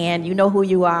 Sister Ann, you know who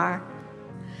you are.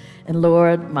 And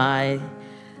Lord,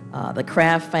 the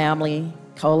Kraft family,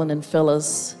 Colin and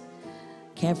Phyllis,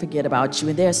 can't forget about you.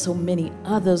 And there are so many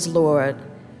others, Lord,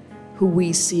 who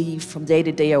we see from day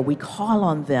to day, or we call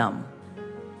on them.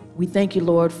 We thank you,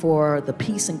 Lord, for the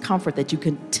peace and comfort that you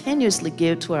continuously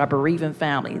give to our bereaving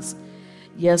families.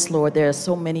 Yes, Lord, there are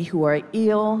so many who are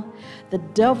ill. The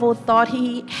devil thought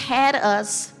he had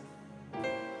us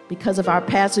because of our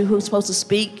pastor who was supposed to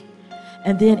speak,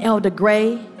 and then Elder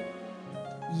Gray.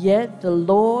 Yet the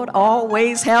Lord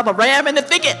always have a ram in the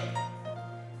thicket.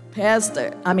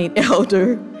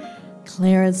 Elder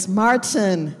Clarence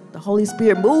Martin, the Holy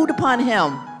Spirit moved upon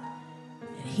him.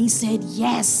 And he said,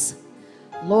 yes.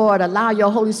 Lord, allow your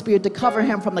Holy Spirit to cover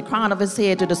him from the crown of his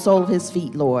head to the sole of his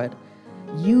feet, Lord.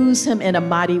 Use him in a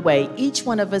mighty way. Each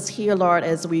one of us here, Lord,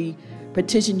 as we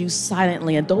petition you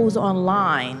silently, and those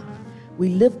online, we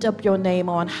lift up your name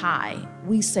on high.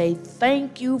 We say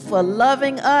thank you for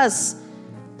loving us,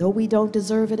 though we don't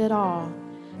deserve it at all.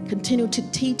 Continue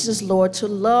to teach us, Lord, to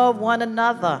love one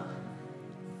another.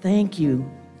 Thank you.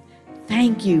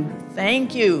 Thank you.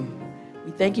 Thank you.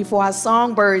 We thank you for our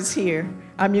songbirds here,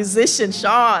 our musician,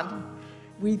 Sean.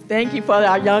 We thank you for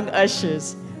our young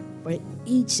ushers. For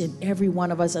each and every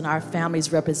one of us and our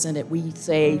families represented, we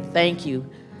say thank you.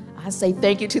 I say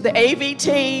thank you to the AV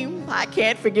team. I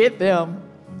can't forget them.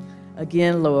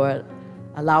 Again, Lord,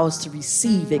 allow us to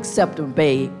receive, accept,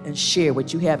 obey, and share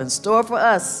what you have in store for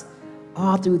us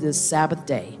all through this Sabbath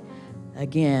day.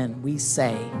 Again, we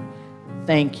say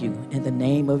thank you in the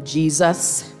name of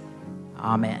Jesus.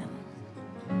 Amen.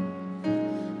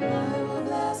 I will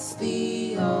bless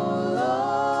thee, O Lord.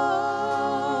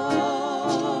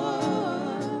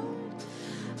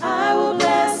 I will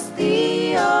bless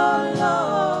thee, O Lord.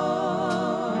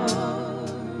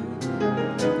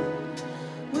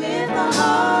 With a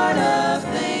heart of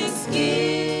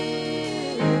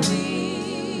thanksgiving,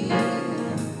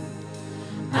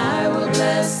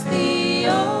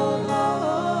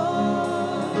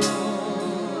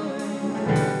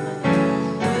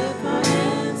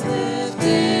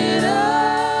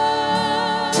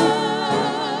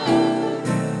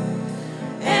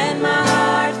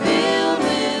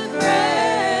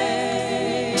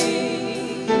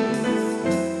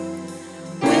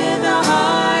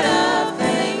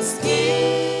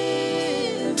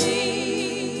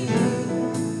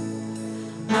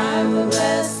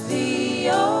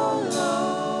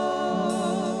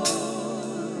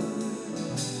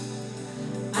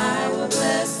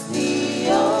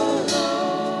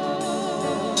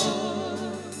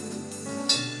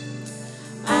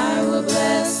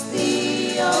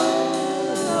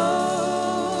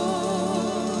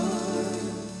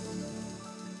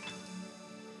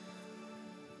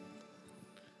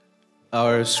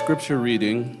 Our scripture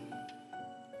reading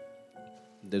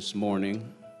this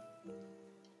morning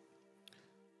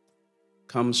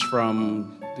comes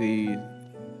from the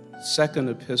second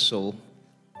epistle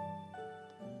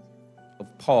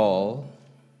of Paul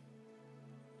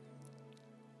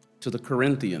to the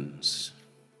Corinthians.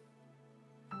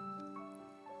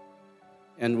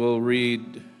 And we'll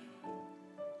read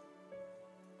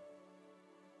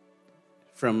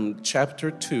from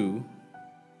chapter 2,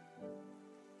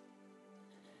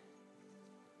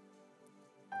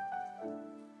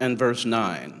 and verse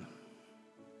 9.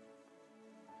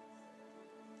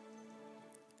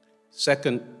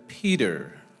 2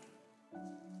 Peter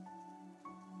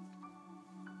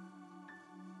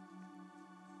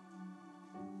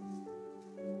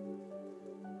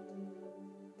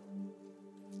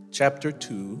chapter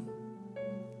 2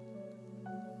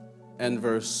 and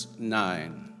verse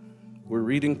 9. We're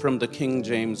reading from the King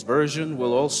James Version.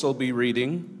 We'll also be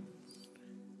reading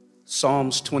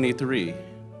Psalms 23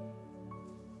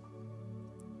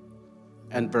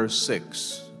 and verse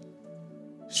 6.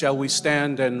 Shall we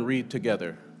stand and read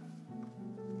together?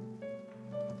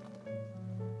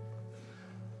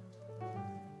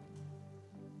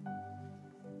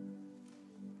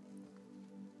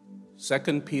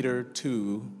 Second Peter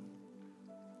 2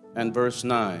 and verse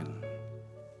 9.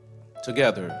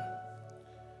 Together.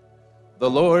 The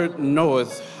Lord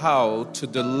knoweth how to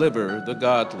deliver the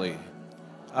godly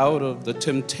out of the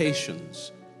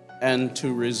temptations, and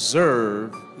to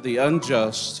reserve the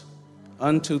unjust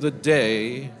unto the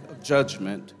day of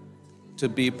judgment to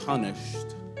be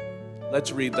punished.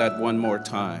 Let's read that one more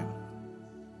time.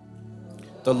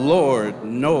 The Lord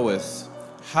knoweth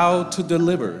how to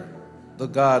deliver the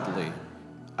godly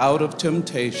out of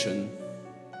temptation,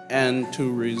 and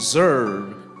to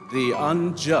reserve the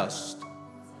unjust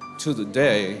to the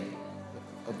day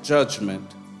of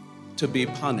judgment to be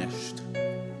punished.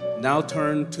 Now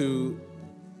turn to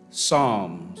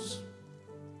Psalms.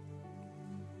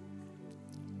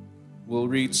 We'll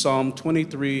read Psalm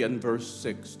 23 and verse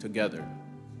 6 together.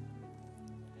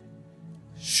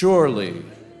 Surely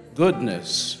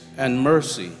goodness and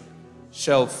mercy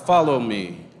shall follow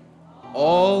me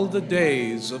all the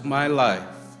days of my life,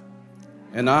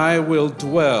 and I will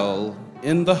dwell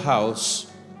in the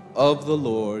house of the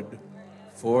Lord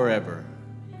forever.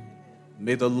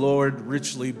 May the Lord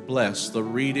richly bless the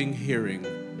reading, hearing,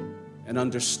 and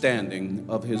understanding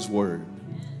of his word.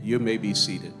 You may be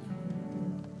seated.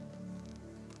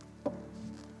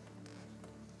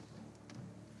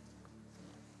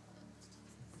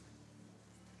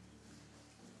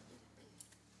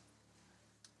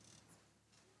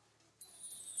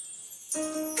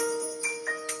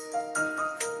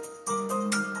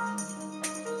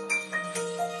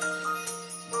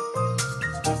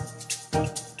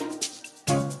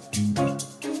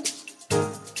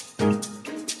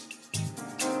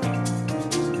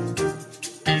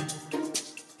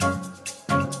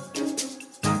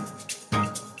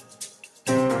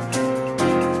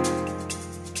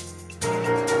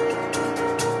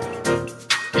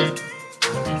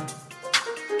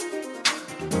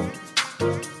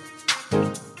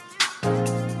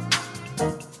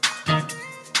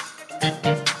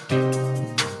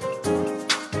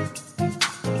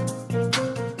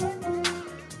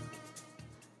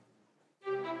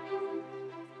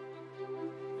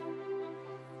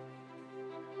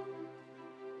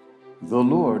 The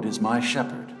Lord is my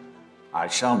shepherd, I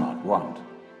shall not want.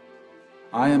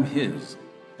 I am his,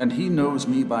 and he knows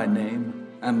me by name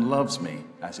and loves me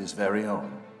as his very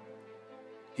own.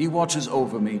 He watches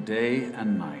over me day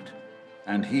and night,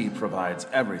 and he provides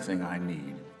everything I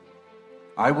need.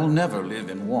 I will never live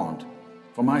in want,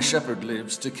 for my shepherd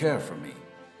lives to care for me.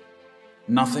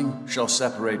 Nothing shall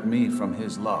separate me from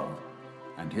his love,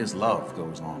 and his love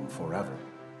goes on forever.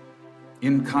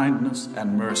 In kindness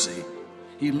and mercy,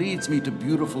 he leads me to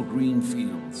beautiful green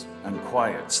fields and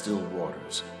quiet, still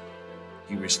waters.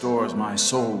 He restores my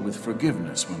soul with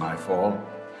forgiveness when I fall,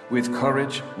 with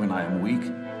courage when I am weak,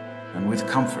 and with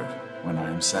comfort when I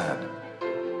am sad.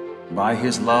 By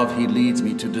his love, he leads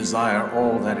me to desire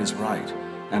all that is right,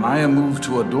 and I am moved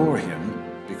to adore him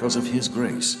because of his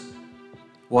grace.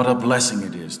 What a blessing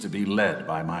it is to be led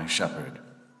by my shepherd.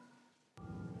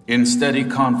 In steady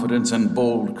confidence and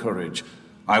bold courage,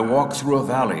 I walk through a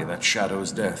valley that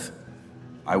shadows death.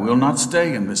 I will not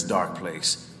stay in this dark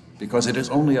place, because it is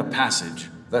only a passage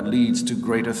that leads to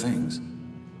greater things.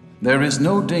 There is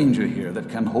no danger here that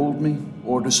can hold me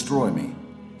or destroy me,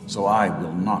 so I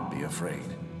will not be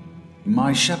afraid.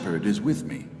 My shepherd is with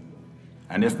me,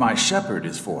 and if my shepherd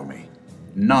is for me,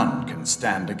 none can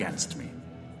stand against me.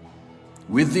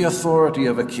 With the authority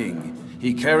of a king,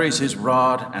 He carries his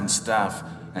rod and staff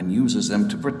and uses them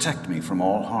to protect me from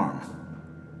all harm.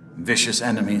 Vicious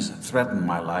enemies threaten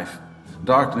my life.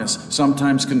 Darkness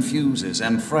sometimes confuses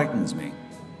and frightens me,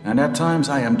 and at times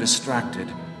I am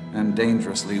distracted and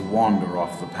dangerously wander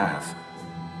off the path.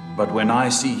 But when I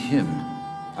see him,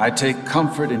 I take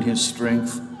comfort in his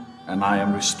strength, and I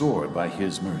am restored by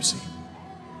his mercy.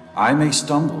 I may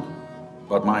stumble,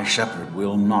 but my shepherd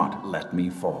will not let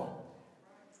me fall.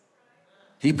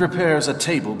 He prepares a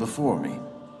table before me,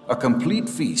 a complete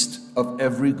feast of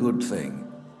every good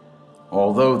thing.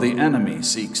 Although the enemy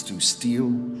seeks to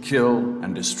steal, kill,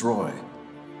 and destroy,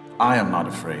 I am not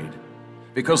afraid,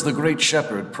 because the great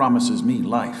shepherd promises me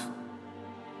life.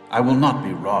 I will not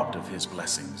be robbed of his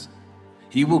blessings.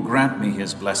 He will grant me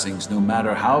his blessings no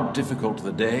matter how difficult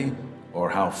the day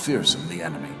or how fearsome the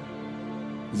enemy.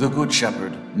 The good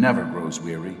shepherd never grows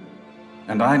weary,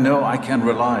 and I know I can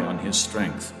rely on his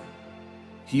strength.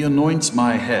 He anoints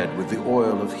my head with the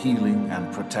oil of healing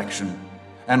and protection,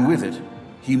 and with it,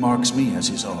 he marks me as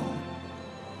his own.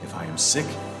 If I am sick,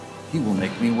 he will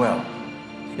make me well.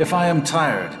 If I am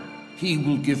tired, he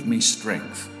will give me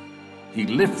strength. He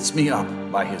lifts me up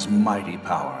by his mighty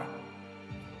power.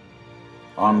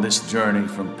 On this journey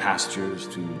from pastures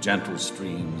to gentle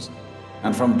streams,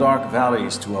 and from dark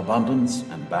valleys to abundance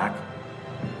and back,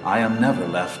 I am never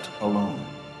left alone.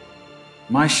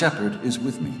 My shepherd is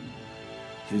with me.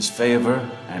 His favor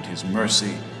and his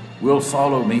mercy will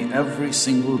follow me every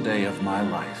single day of my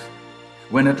life,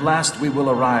 when at last we will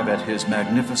arrive at his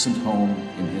magnificent home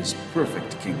in his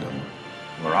perfect kingdom,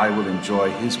 where I will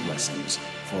enjoy his blessings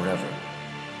forever.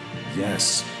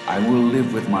 Yes, I will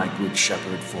live with my good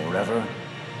shepherd forever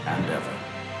and ever.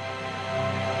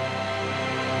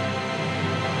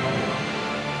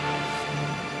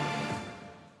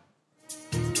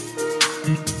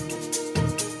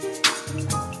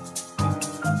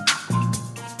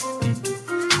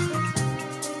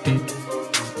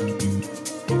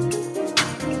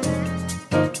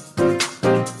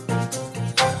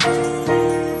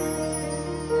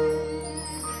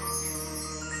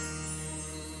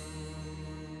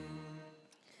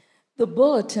 The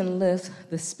bulletin lists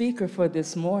the speaker for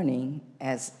this morning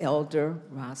as Elder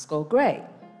Roscoe Gray.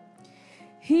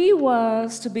 He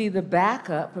was to be the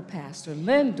backup for Pastor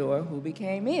Lindor, who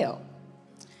became ill.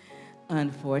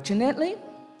 Unfortunately,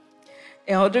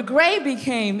 Elder Gray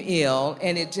became ill,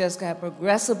 and it just got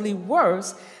progressively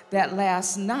worse that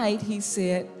last night he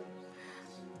said,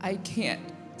 "I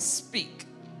can't speak."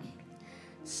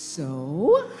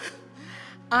 So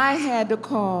I had to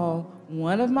call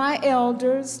one of my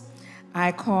elders.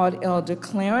 I called Elder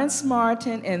Clarence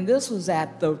Martin, and this was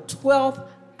at the 12th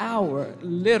hour,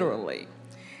 literally,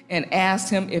 and asked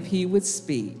him if he would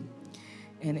speak.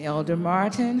 And Elder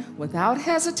Martin, without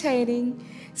hesitating,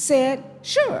 said,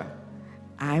 "Sure,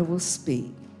 I will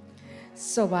speak."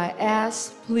 So I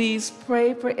asked, please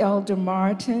pray for Elder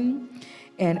Martin,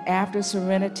 and after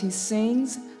Serenity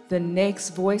sings, the next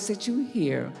voice that you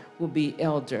hear will be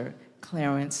Elder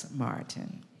Clarence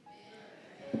Martin.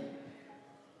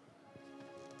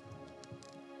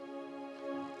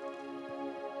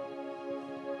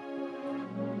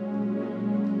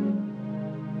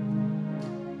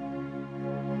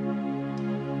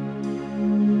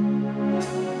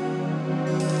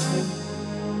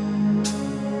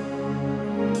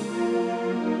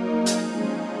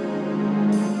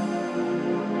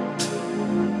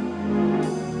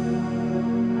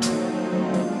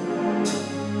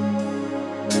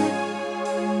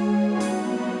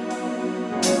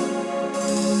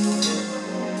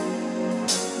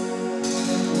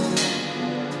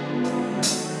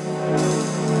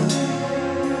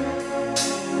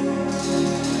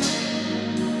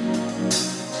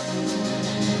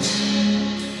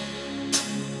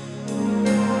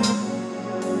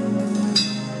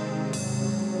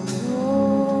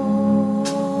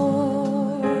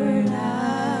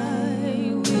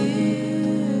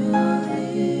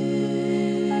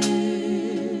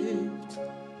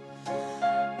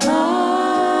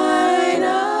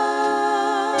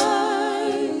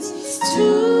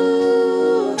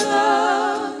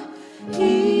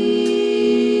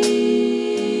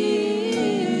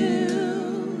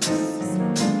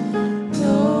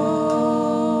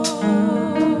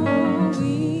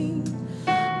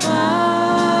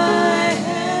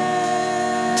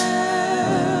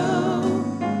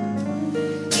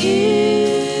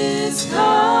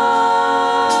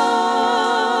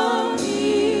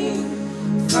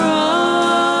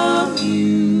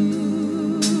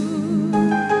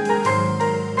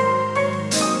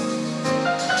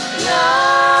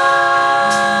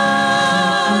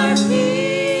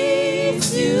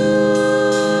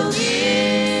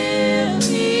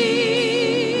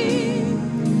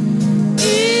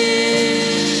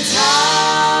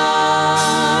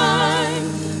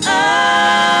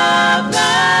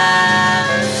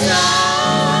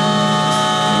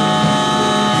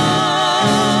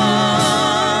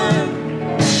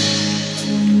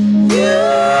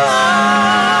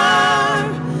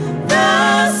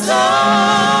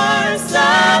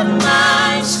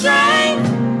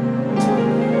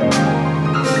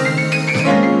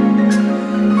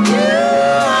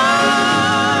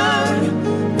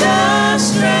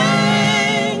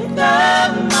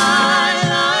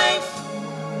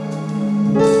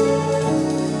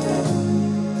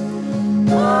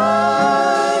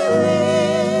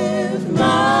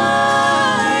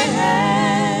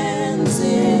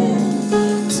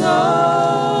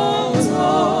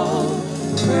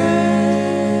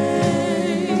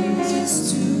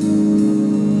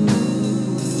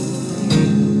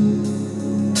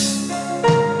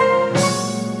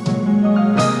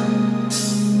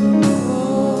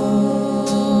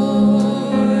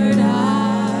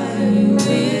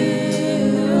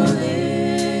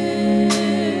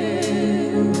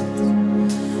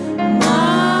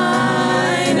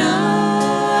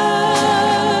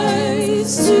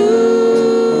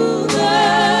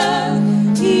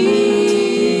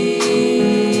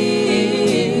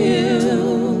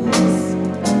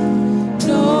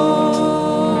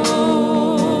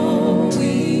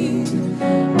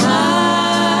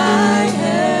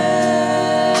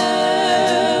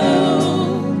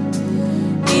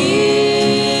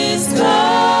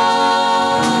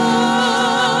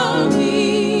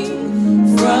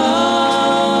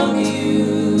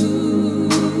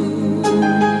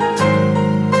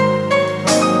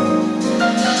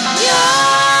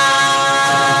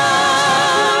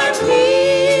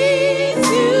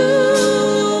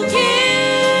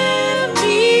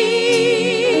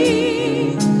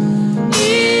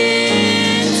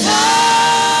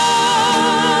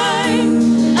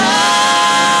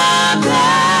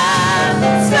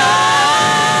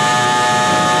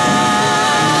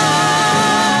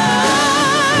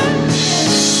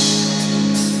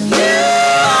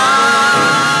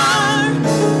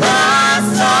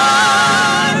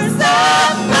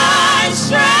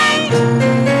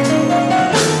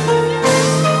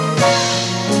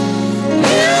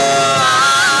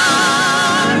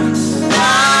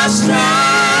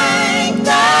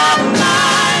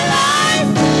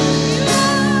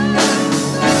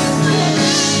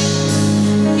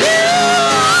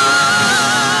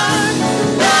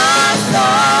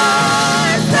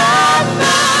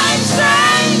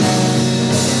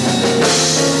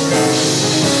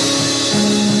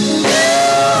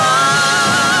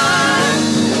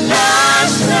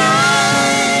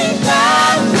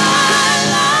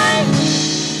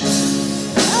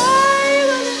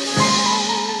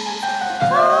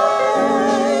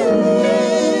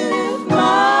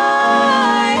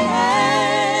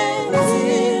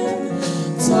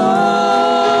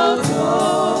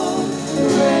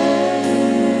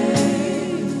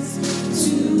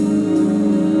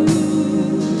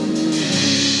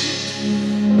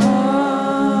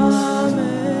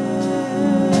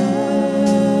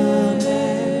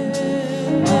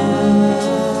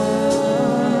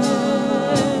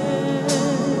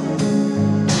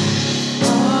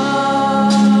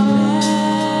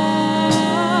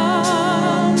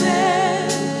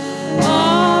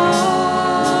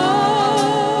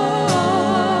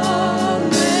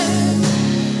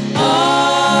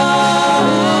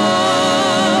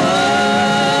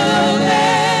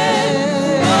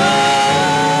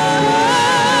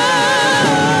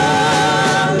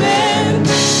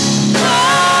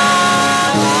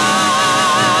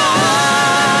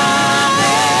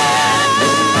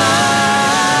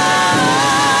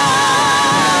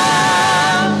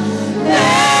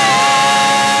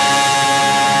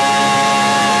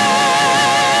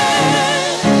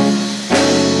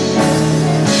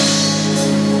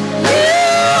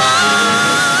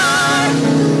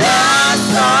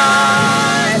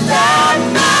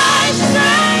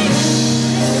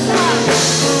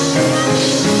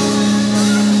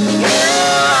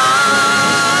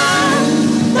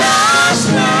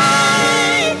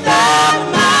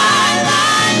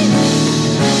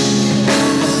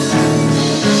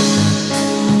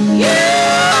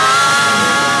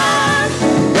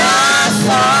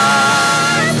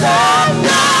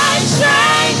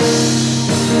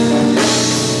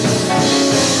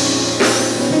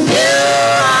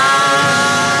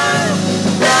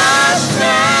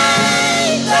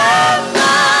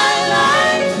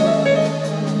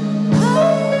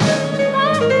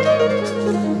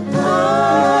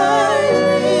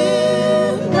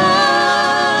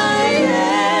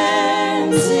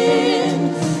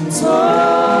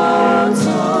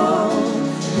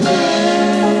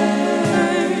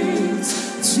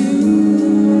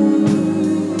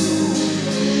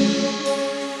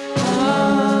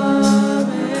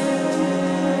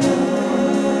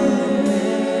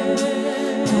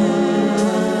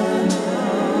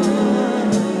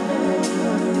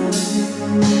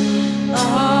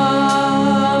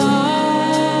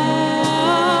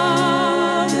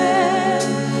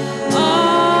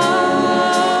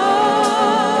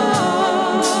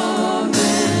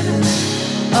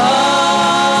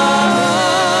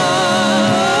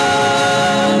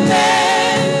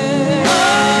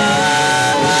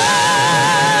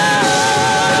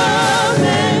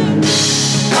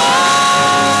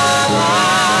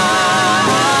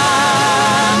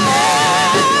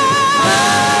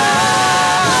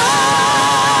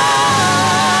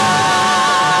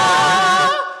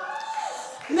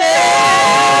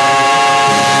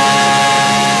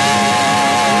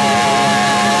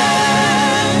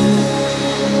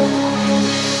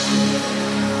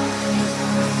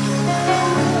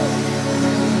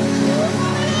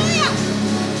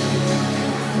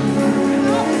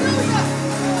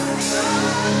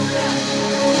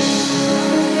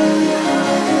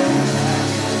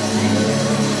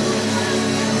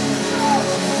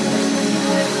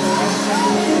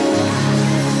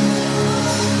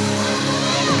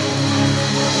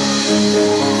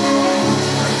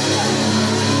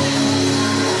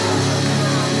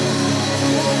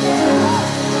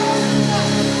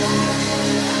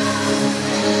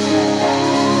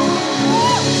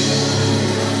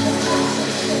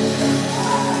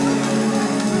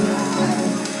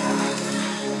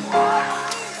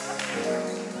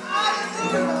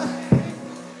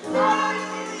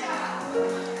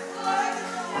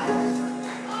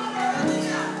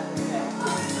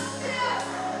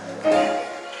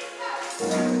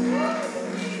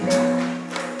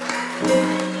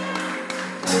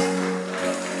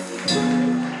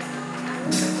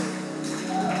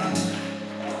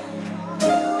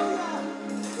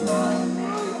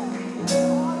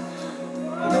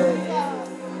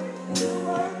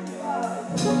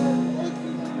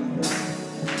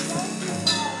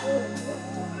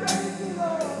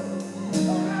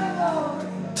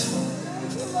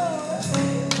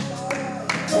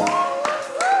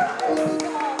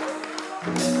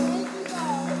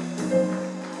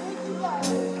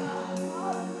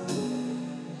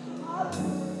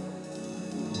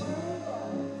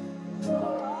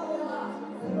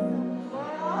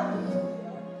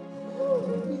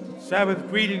 Sabbath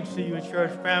greetings to you,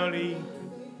 church family,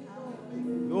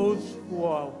 those who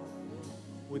are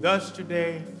with us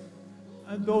today,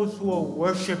 and those who are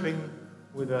worshiping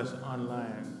with us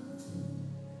online.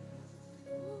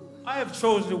 I have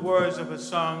chosen the words of a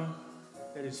song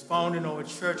that is found in our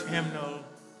church hymnal,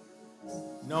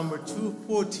 number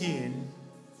 214,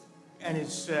 and it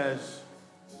says,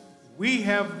 "We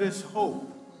have this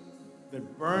hope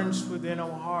that burns within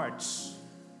our hearts,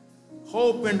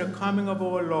 hope in the coming of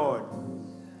our Lord.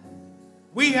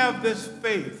 We have this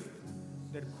faith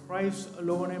that Christ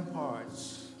alone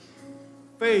imparts,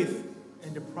 faith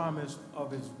in the promise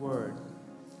of his word.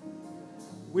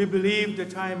 We believe the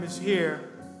time is here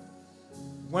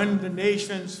when the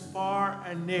nations far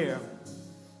and near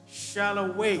shall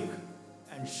awake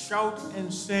and shout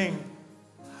and sing,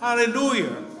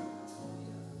 hallelujah,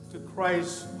 to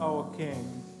Christ our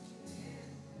King.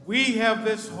 We have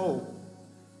this hope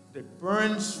that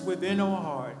burns within our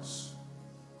hearts,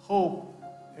 hope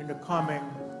in the coming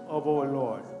of our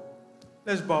Lord."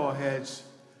 Let's bow our heads.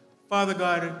 Father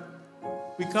God,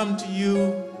 we come to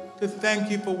you to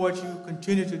thank you for what you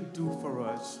continue to do for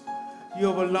us. You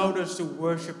have allowed us to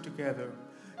worship together.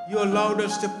 You allowed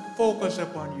us to focus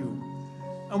upon you.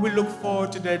 And we look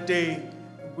forward to that day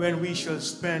when we shall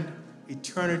spend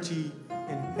eternity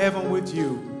in heaven with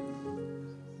you.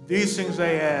 These things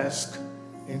I ask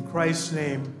in Christ's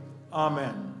name,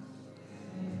 amen.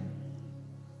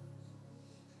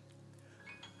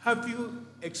 Have you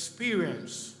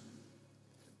experienced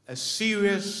a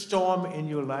serious storm in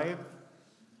your life,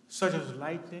 such as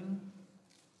lightning,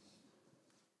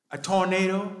 a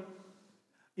tornado?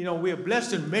 You know, we are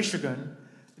blessed in Michigan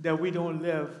that we don't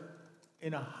live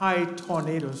in a high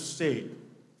tornado state.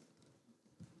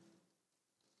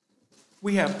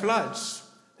 We have floods,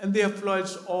 and there are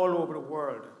floods all over the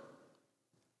world.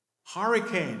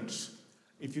 Hurricanes.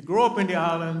 If you grow up in the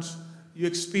islands, you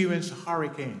experience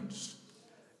hurricanes.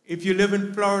 If you live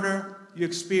in Florida, you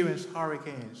experience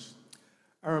hurricanes.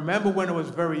 I remember when I was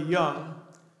very young,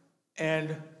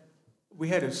 and we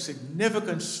had a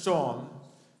significant storm,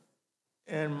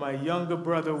 and my younger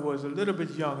brother was a little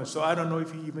bit younger, so I don't know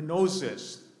if he even knows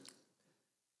this.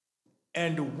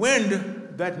 And the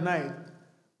wind that night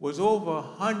was over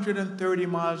 130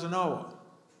 miles an hour.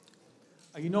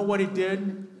 And you know what it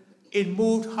did? It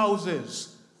moved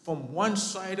houses from one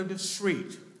side of the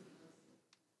street,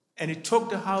 and it took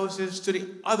the houses to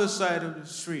the other side of the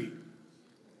street.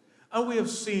 And we have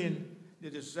seen the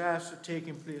disaster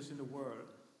taking place in the world.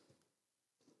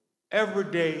 Every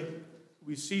day,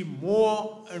 we see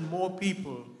more and more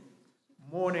people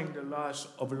mourning the loss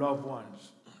of loved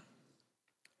ones.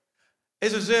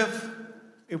 It's as if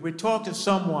we talk to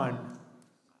someone,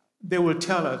 they will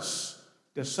tell us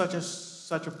that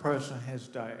such a person has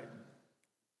died.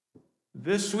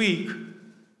 This week,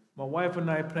 my wife and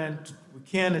I we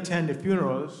can't attend the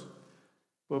funerals,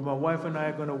 but my wife and I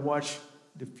are going to watch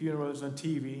the funerals on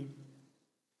TV.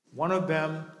 One of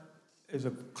them is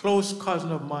a close cousin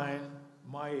of mine,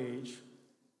 my age,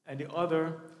 and the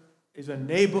other is a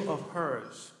neighbor of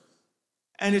hers.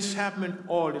 And it's happening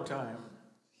all the time.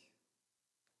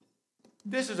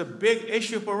 This is a big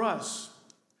issue for us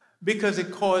because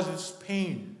it causes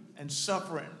pain and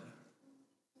suffering.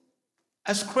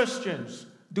 As Christians,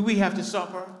 do we have to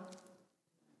suffer?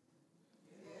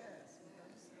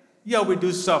 Yeah, we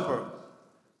do suffer.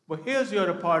 But here's the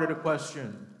other part of the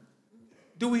question.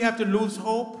 Do we have to lose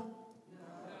hope?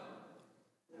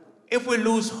 If we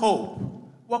lose hope,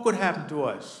 what could happen to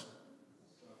us?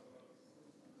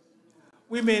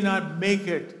 We may not make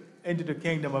it into the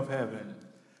kingdom of heaven.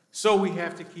 So we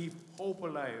have to keep hope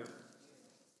alive.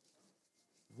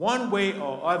 One way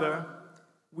or other,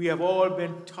 we have all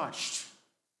been touched.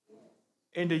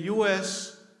 In the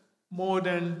U.S., more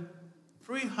than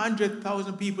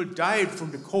 300,000 people died from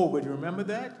the COVID. You remember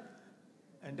that?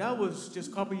 And that was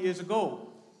just a couple years ago.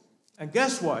 And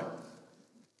guess what?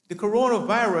 The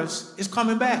coronavirus is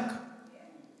coming back.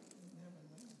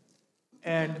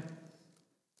 And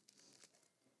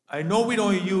I know we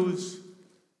don't use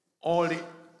all the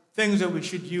things that we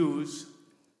should use,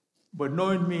 but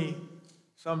knowing me,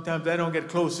 sometimes I don't get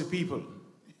close to people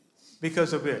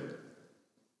because of it.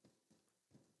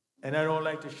 And I don't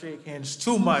like to shake hands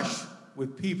too much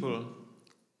with people,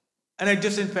 and I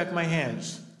disinfect my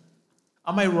hands.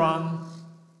 Am I wrong?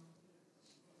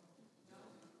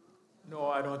 No,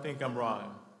 I don't think I'm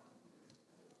wrong.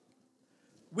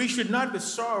 We should not be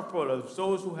sorrowful as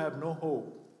those who have no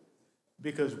hope,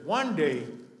 because one day,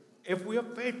 if we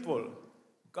are faithful,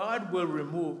 God will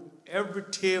remove every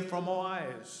tear from our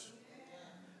eyes,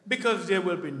 because there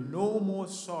will be no more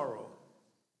sorrow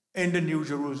in the New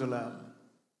Jerusalem.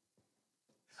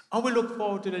 And we look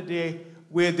forward to the day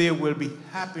where there will be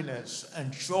happiness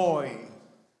and joy.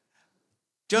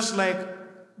 Just like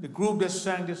the group that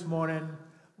sang this morning,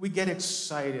 we get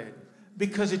excited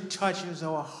because it touches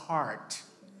our heart.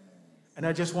 And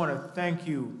I just want to thank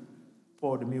you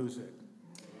for the music.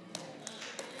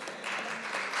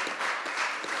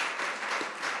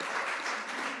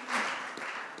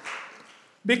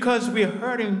 Because we're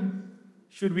hurting,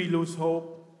 should we lose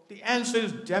hope? The answer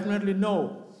is definitely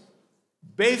no.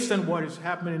 Based on what is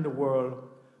happening in the world,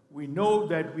 we know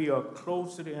that we are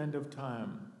close to the end of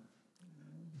time.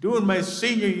 During my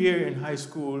senior year in high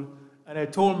school, and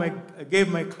I gave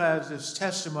my class this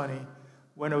testimony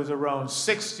when I was around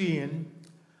 16,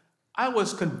 I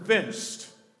was convinced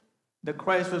that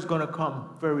Christ was going to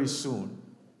come very soon.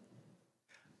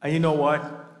 And you know what?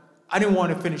 I didn't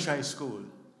want to finish high school.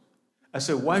 I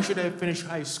said, why should I finish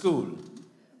high school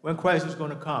when Christ is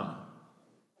going to come?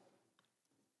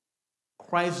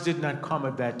 Christ did not come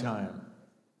at that time.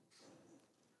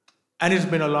 And it's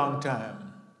been a long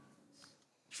time.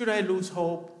 Should I lose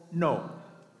hope? No.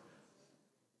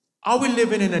 Are we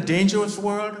living in a dangerous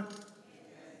world?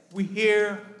 We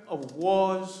hear of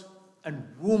wars and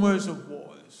rumors of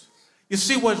wars. You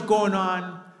see what's going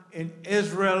on in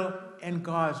Israel and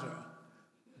Gaza.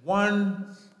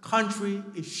 One country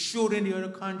is shooting the other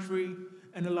country,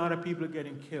 and a lot of people are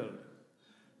getting killed.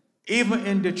 Even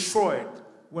in Detroit,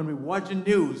 when we watch the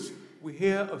news, we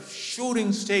hear of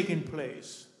shootings taking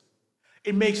place.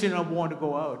 It makes me not want to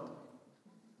go out.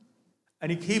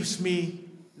 And it keeps me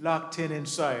locked in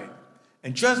inside.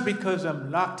 And just because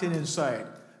I'm locked in inside,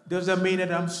 does that mean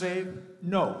that I'm safe?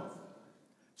 No.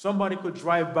 Somebody could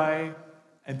drive by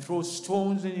and throw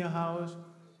stones in your house,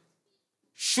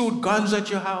 shoot guns at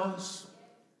your house,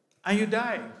 and you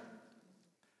die.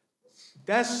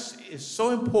 That is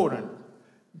so important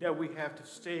that we have to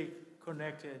stay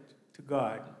connected to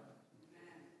God.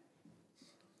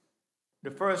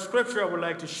 The first scripture I would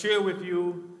like to share with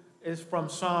you is from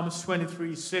Psalms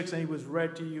 23:6, and it was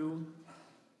read to you.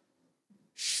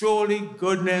 Surely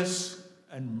goodness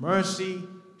and mercy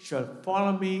shall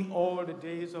follow me all the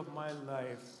days of my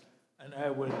life, and I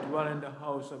will dwell in the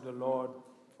house of the Lord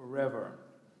forever.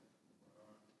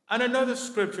 And another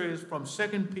scripture is from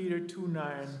 2 Peter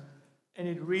 2:9, and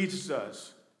it reads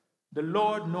thus, the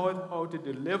Lord knoweth how to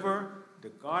deliver the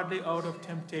godly out of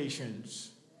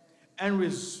temptations, and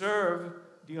reserve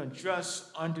the unjust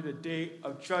unto the day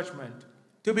of judgment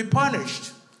to be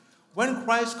punished. When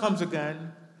Christ comes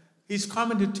again, he's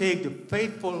coming to take the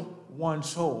faithful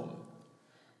ones home.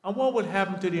 And what will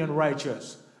happen to the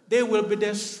unrighteous? They will be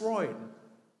destroyed.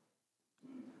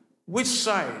 Which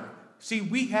side? See,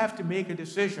 we have to make a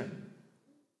decision.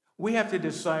 We have to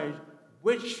decide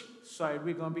which side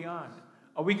we're going to be on.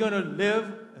 Are we going to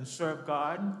live and serve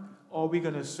God, or are we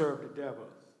going to serve the devil?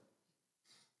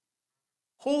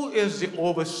 Who is the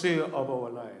overseer of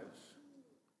our lives?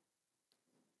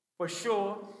 For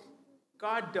sure,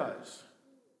 God does.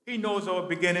 He knows our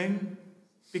beginning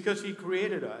because he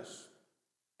created us,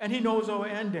 and he knows our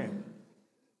ending.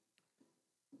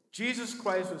 Jesus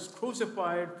Christ was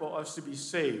crucified for us to be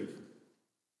saved.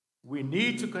 We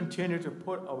need to continue to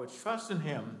put our trust in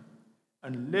him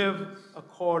and live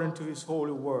according to his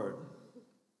holy word.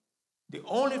 The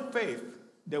only faith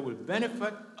that will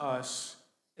benefit us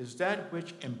is that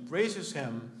which embraces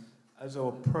him as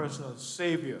our personal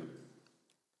Savior.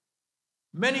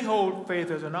 Many hold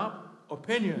faith as an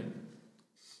opinion,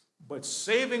 but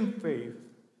saving faith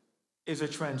is a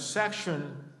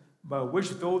transaction by which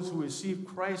those who receive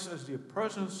Christ as their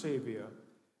personal Savior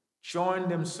join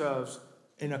themselves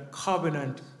in a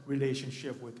covenant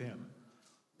relationship with him.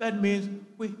 That means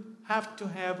we have to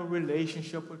have a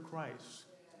relationship with Christ.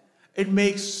 It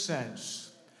makes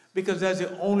sense because that's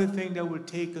the only thing that will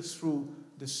take us through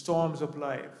the storms of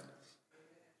life.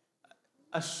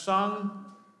 A song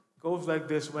goes like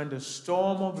this: when the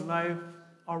storm of life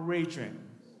are raging,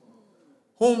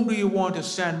 whom do you want to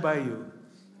stand by you?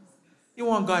 You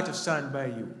want God to stand by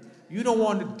you. You don't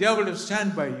want the devil to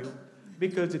stand by you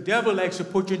because the devil likes to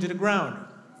put you into the ground.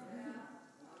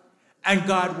 And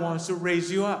God wants to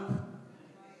raise you up.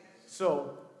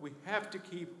 So we have to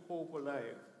keep hope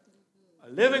alive. A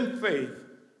living faith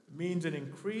means an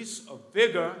increase of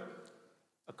vigor,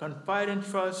 a confiding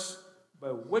trust by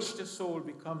which the soul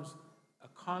becomes a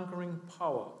conquering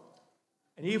power.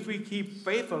 And if we keep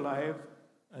faith alive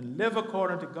and live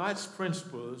according to God's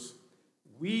principles,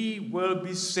 we will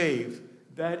be saved.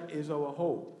 That is our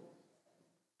hope.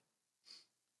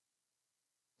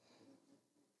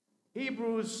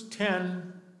 Hebrews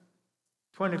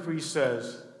 10:23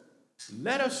 says,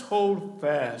 let us hold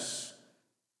fast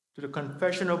to the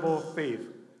confession of our faith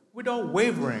without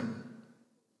wavering.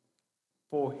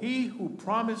 For he who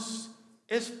promised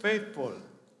is faithful.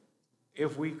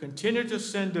 If we continue to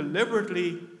sin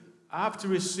deliberately after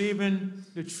receiving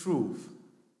the truth,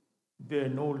 there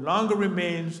no longer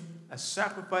remains a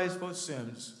sacrifice for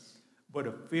sins, but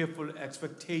a fearful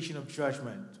expectation of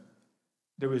judgment.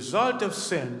 The result of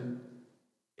sin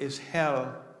is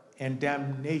hell and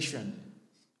damnation.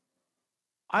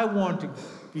 I want to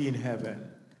be in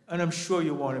heaven, and I'm sure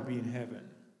you want to be in heaven.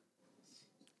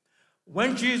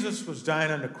 When Jesus was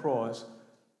dying on the cross,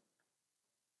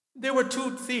 there were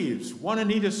two thieves, one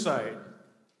on either side,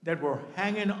 that were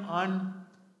hanging on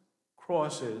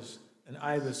crosses on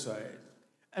either side.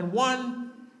 And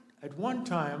at one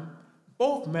time,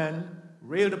 both men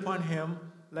railed upon him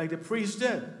like the priest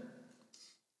did.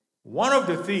 One of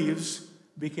the thieves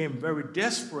became very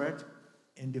desperate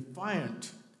and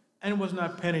defiant and was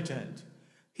not penitent.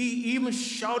 He even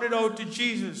shouted out to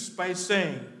Jesus by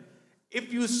saying,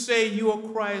 "If you say you are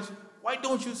Christ, why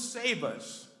don't you save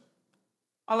us?"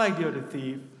 I like the other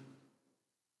thief.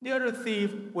 The other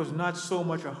thief was not so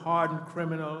much a hardened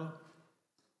criminal.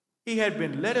 He had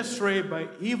been led astray by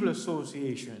evil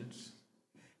associations.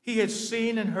 He had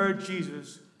seen and heard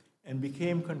Jesus and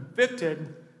became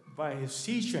convicted by his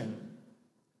teaching.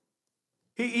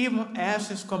 He even asked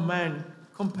his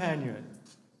companion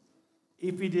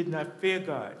if he did not fear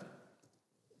God.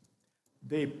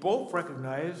 They both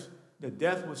recognized that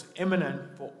death was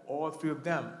imminent for all three of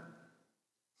them.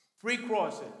 3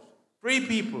 crosses, 3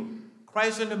 people,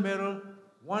 Christ in the middle,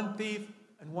 one thief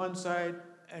on one side,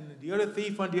 and the other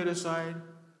thief on the other side.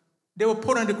 They were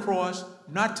put on the cross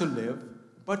not to live,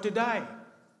 but to die.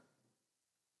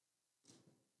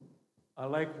 I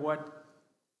like what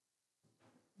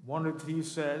one of the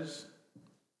thieves says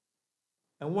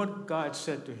and what God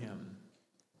said to him.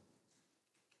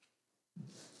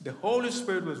 The Holy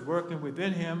Spirit was working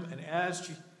within him, and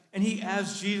he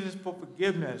asked Jesus for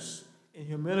forgiveness in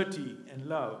humility and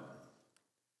love.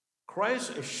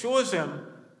 Christ assures him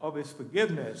of his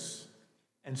forgiveness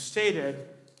and stated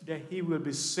that he will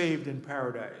be saved in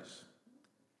paradise.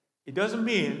 It doesn't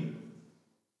mean,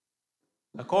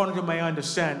 according to my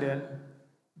understanding,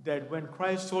 that when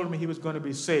Christ told me he was going to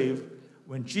be saved,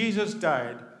 when Jesus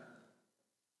died,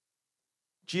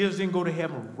 Jesus didn't go to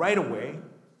heaven right away.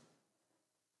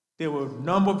 There were a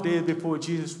number of days before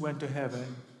Jesus went to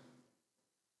heaven,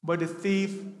 but the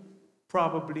thief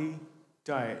probably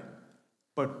died.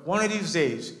 But one of these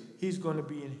days, he's going to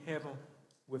be in heaven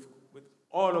with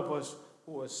all of us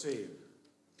who are saved.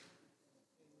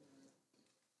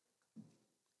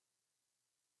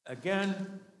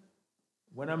 Again,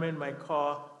 when I'm in my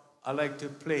car, I like to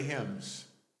play hymns.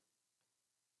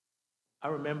 I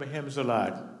remember hymns a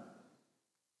lot.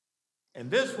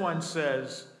 And this one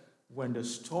says, "When the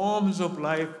storms of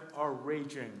life are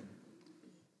raging,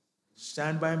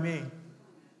 stand by me."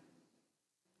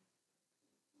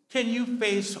 Can you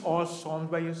face all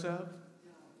storms by yourself?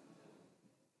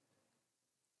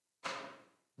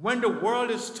 When the world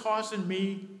is tossing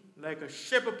me like a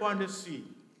ship upon the sea,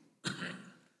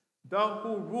 thou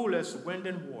who rulest wind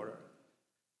and water,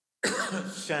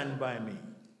 stand by me.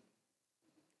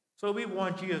 So we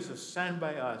want Jesus to stand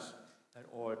by us at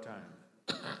all times.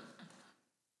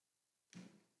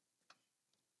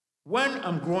 When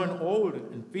I'm growing old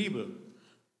and feeble,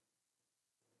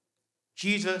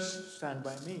 Jesus, stand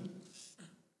by me.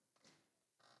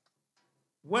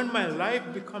 When my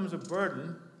life becomes a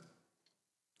burden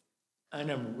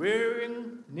and I'm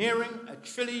nearing a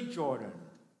chilly Jordan,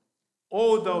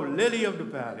 O thou lily of the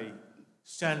valley,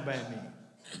 stand by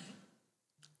me.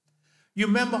 You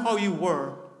remember how you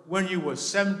were when you were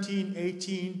 17,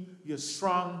 18, you're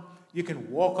strong, you can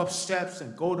walk up steps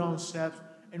and go down steps.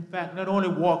 In fact, not only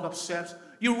walk up steps,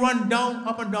 you run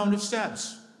up and down the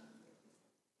steps.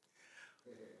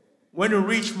 When you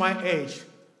reach my age,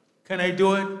 can I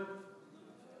do it?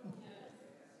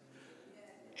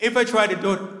 If I try to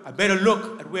do it, I better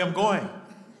look at where I'm going,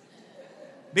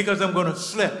 because I'm going to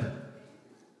slip.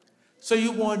 So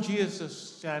you want Jesus to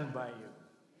stand by you,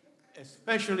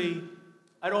 especially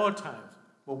at all times.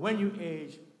 But when you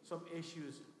age, some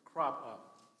issues crop up.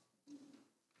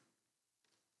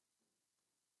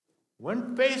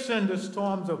 When facing the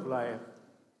storms of life,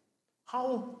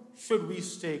 how should we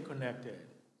stay connected?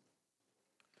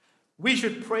 We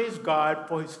should praise God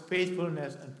for his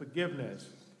faithfulness and forgiveness.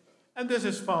 And this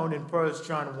is found in 1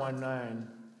 John 1:9.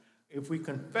 If we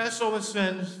confess our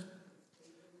sins,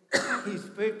 he's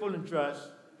faithful and just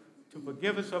to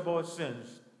forgive us of our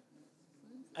sins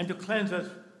and to cleanse us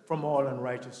from all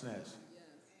unrighteousness.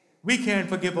 We can't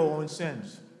forgive our own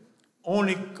sins.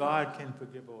 Only God can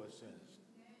forgive our sins.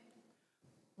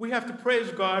 We have to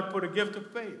praise God for the gift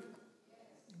of faith.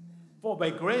 For by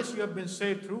grace you have been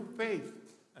saved through faith,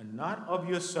 and not of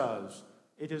yourselves.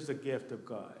 It is the gift of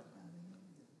God.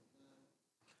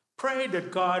 Pray that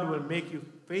God will make you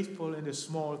faithful in the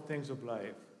small things of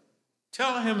life.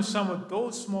 Tell him some of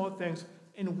those small things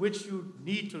in which you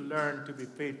need to learn to be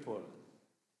faithful.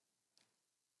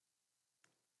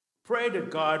 Pray that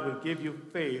God will give you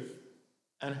faith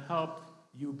and help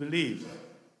you believe.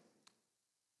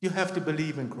 You have to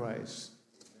believe in Christ.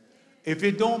 If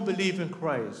you don't believe in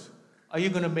Christ, are you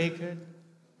going to make it?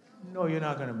 No, you're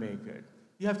not going to make it.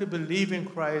 You have to believe in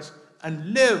Christ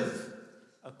and live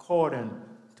according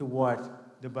to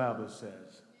what the Bible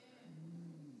says.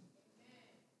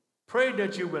 Pray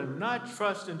that you will not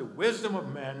trust in the wisdom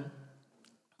of men,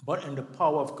 but in the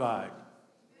power of God.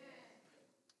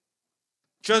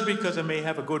 Just because I may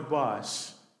have a good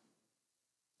boss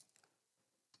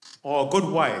or a good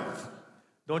wife,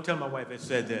 don't tell my wife I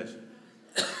said this.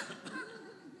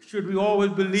 Should we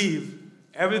always believe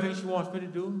everything she wants me to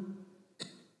do?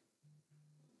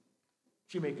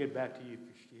 She may get back to you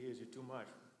if she hears you too much.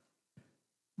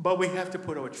 But we have to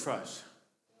put our trust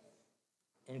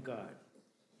in God,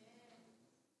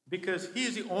 because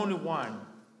he's the only one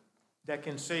that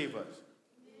can save us.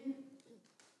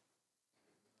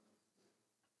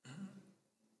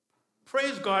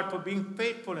 Praise God for being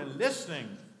faithful and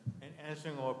listening and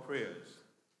answering our prayers.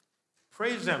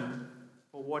 Praise him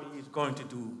for what he's going to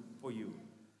do for you.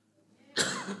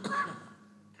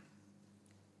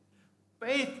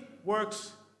 Faith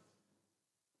works.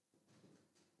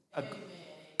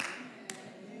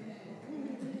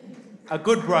 A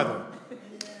good brother.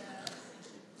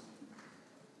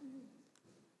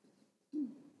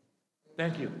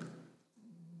 Thank you.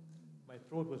 My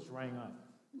throat was drying up.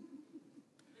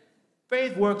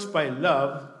 Faith works by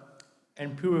love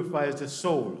and purifies the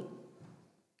soul.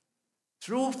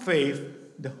 Through faith,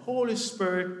 the Holy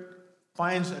Spirit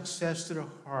finds access to the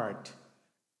heart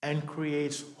and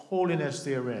creates holiness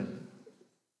therein.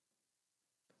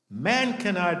 Man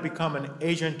cannot become an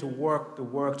agent to work the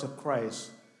works of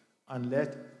Christ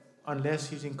unless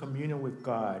he's in communion with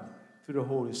God through the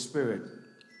Holy Spirit.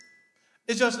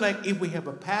 It's just like if we have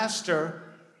a pastor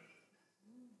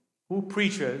who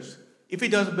preaches, if he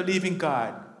doesn't believe in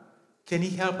God, can he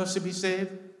help us to be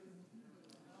saved?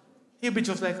 He'll be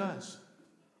just like us.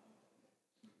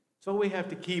 So we have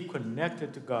to keep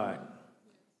connected to God.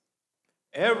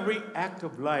 Every act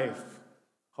of life,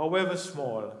 however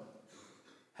small,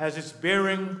 has its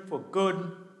bearing for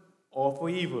good or for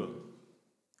evil.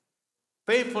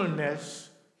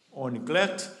 Faithfulness or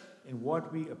neglect in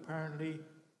what we apparently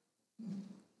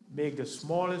make the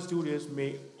smallest duties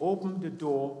may open the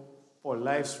door for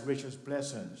life's richest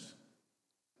blessings.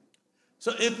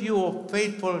 So if you are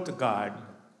faithful to God,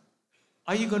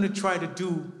 are you going to try to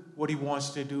do what he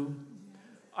wants to do?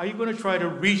 Are you going to try to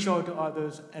reach out to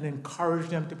others and encourage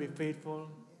them to be faithful?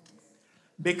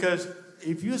 Because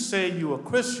if you say you're a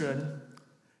Christian,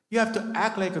 you have to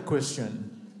act like a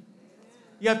Christian.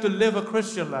 You have to live a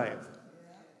Christian life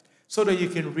so that you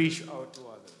can reach out to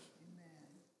others.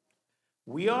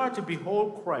 We are to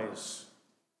behold Christ,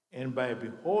 and by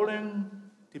beholding,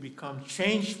 to become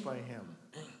changed by him.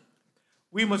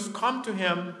 We must come to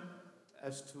him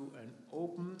as to an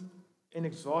open,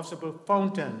 inexhaustible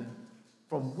fountain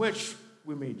from which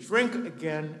we may drink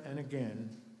again and again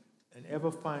and ever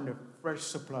find a fresh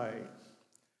supply.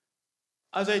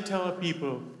 As I tell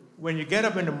people, when you get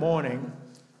up in the morning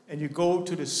and you go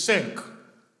to the sink,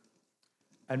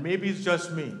 and maybe it's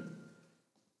just me,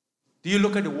 do you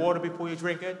look at the water before you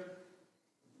drink it?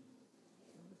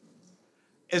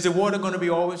 Is the water going to be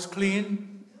always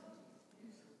clean?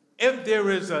 If there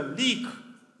is a leak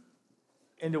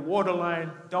in the water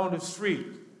line down the street,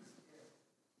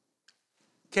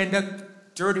 can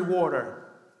that dirty water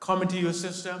come into your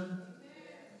system?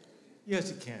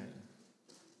 Yes, it can.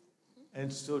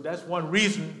 And so that's one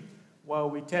reason why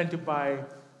we tend to buy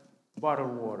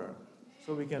bottled water,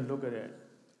 so we can look at it.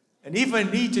 And if I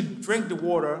need to drink the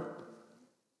water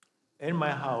in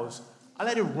my house, I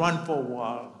let it run for a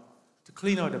while to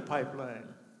clean out the pipeline.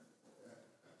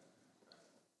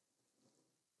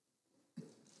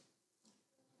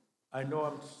 I know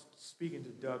I'm speaking to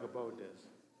Doug about this.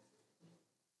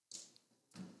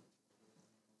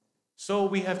 So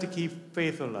we have to keep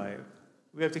faith alive.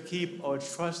 We have to keep our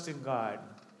trust in God.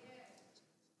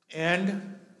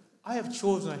 And I have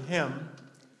chosen a hymn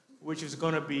which is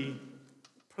going to be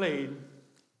played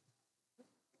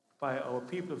by our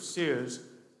people of Sears,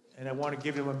 and I want to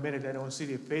give them a minute. I don't see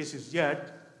their faces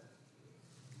yet.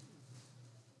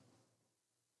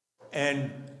 And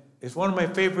it's one of my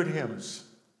favorite hymns,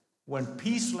 When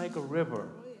Peace Like a River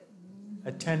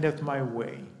attendeth my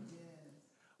way.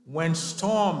 When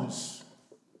storms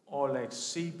are like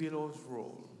sea billows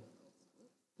roll,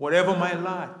 whatever my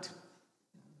lot,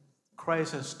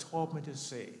 Christ has taught me to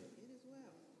say,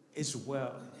 it's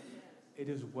well. It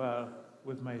is well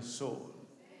with my soul.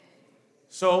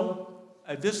 So,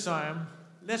 at this time,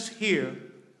 let's hear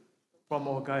from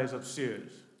our guys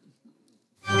upstairs.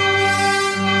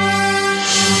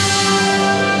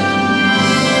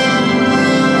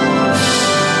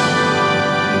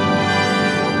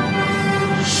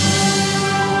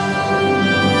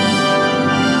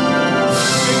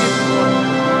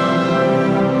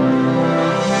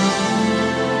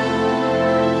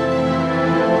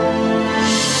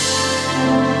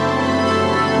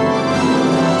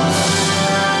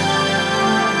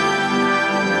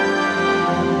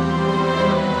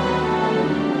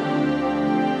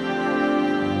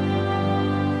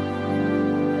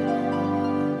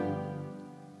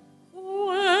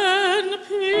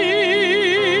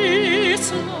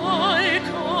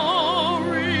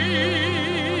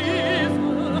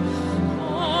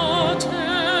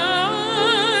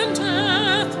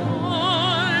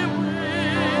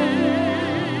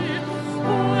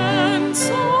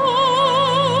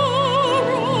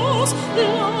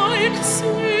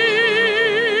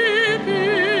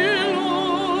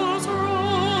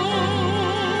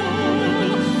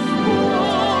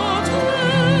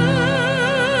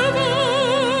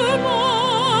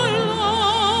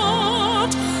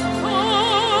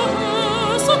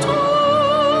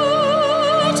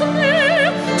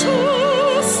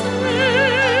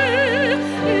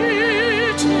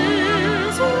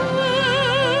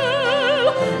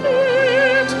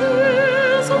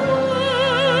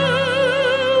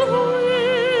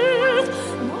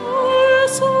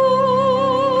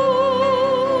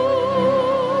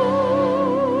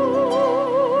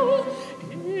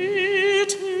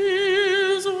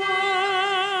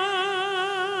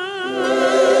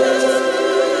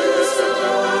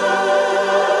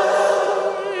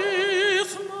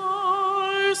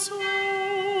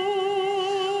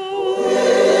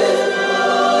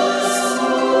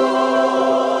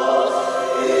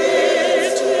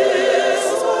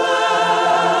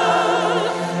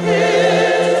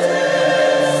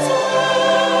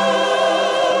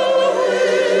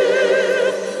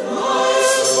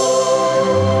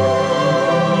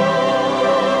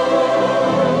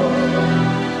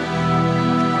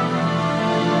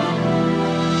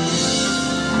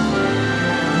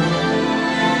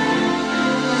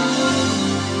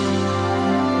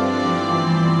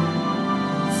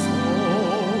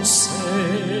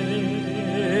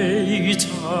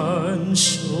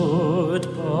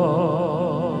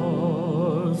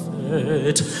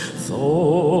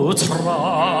 though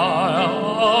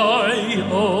trials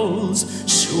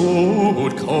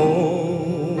should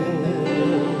come.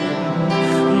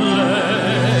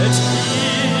 Let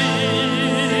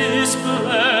His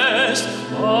blessed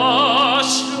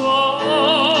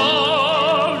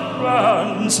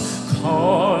assurance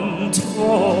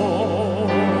control.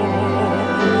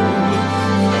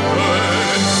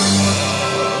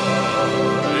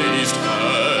 Christ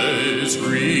has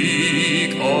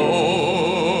recorded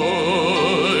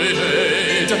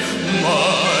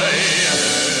my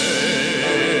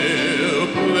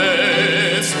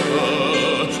helpless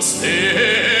state,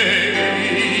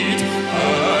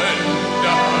 and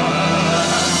died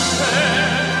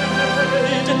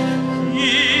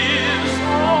His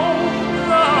own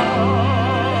blood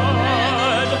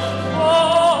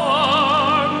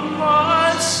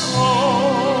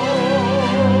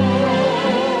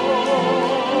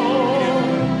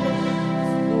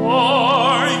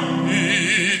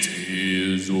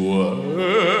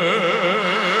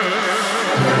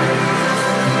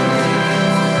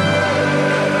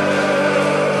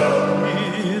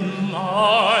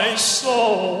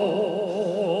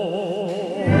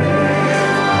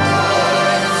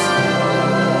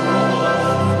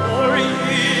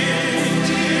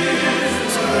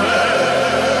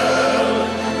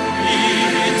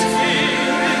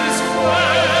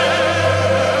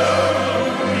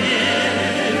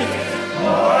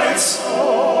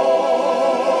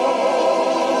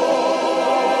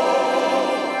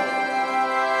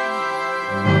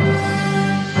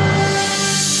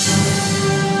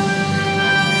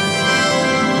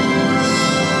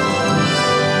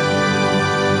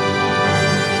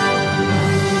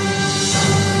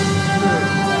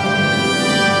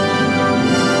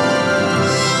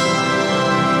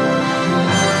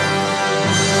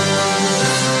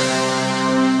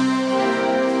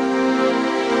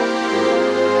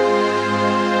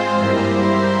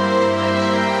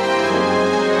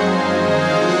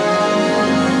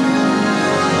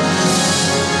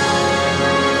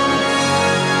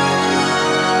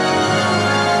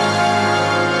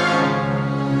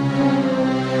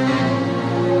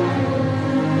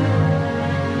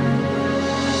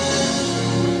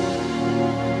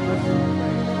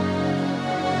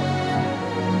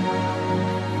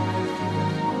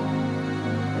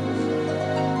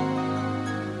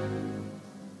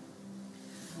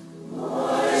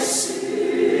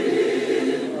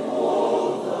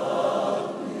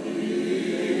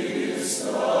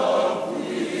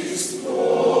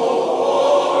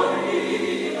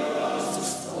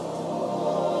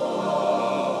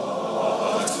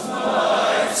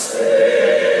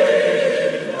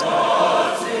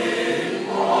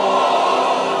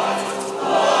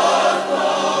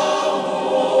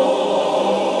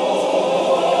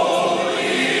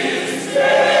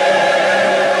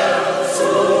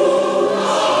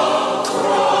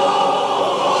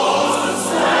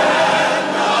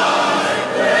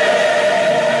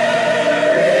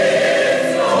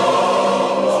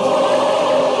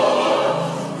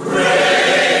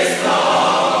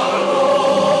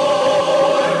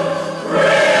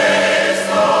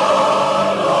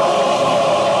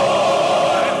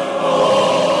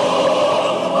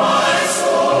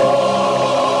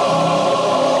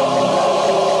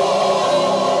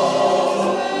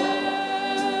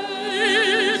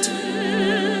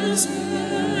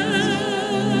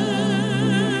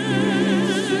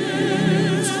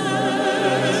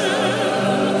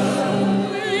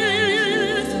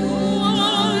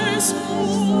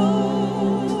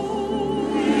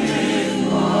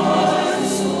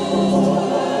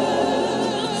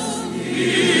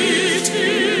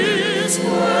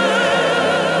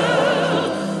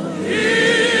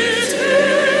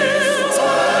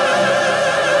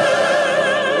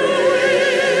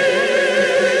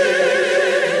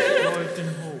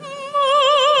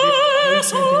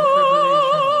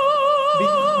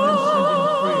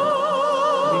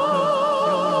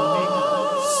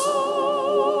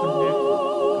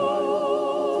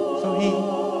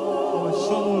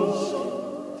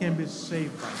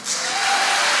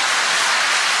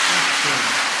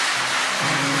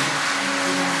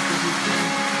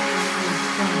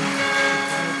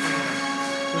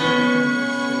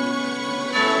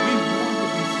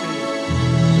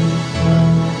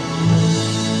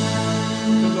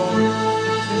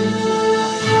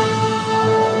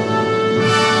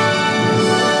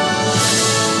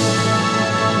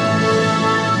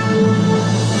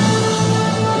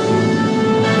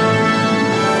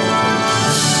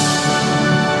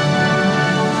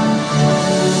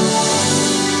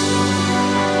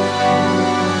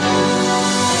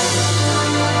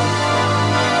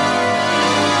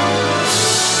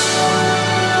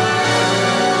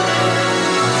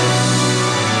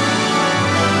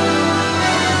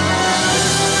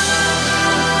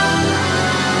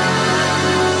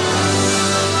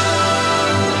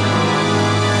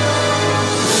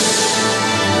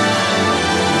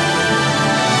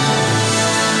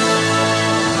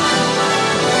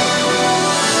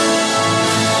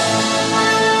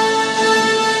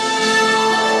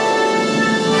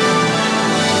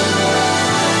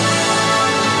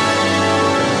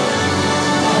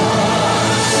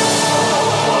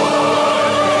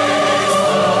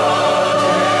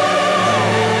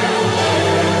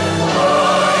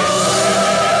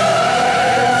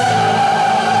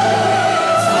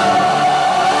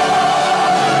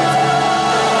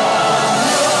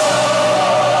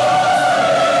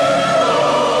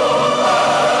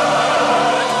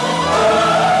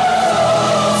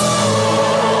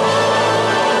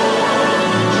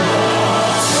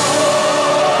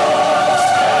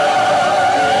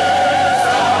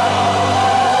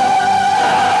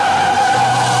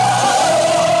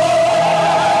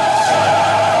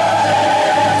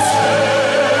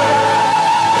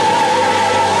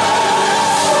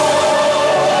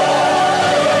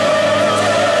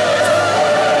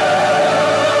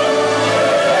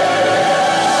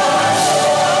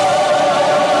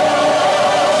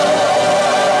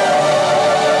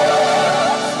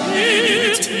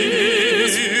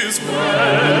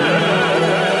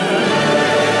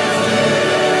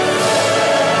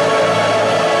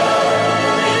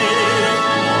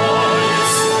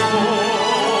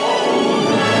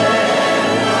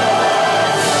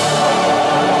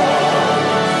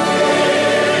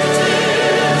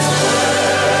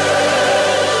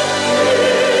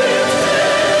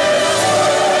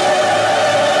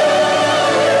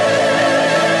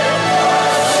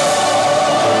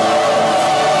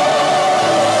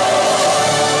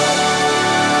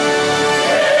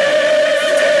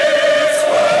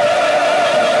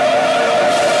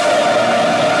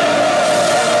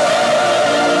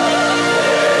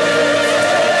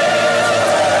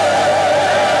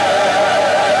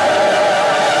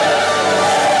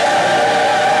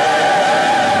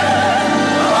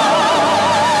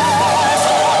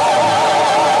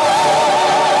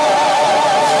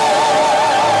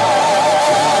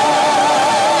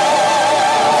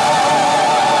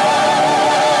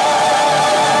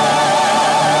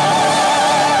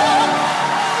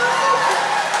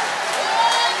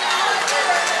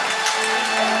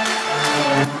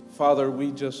Father,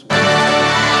 we just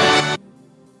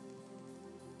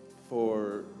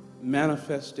for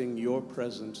manifesting your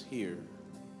presence here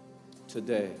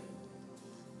today.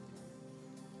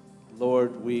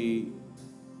 Lord,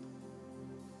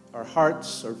 our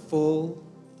hearts are full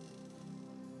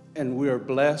and we are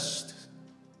blessed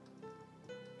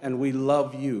and we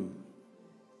love you.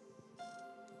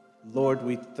 Lord,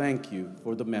 we thank you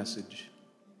for the message.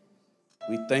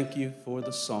 We thank you for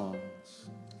the songs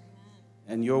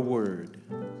and your word.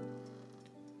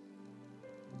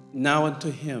 Now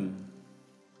unto him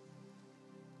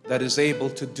that is able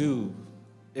to do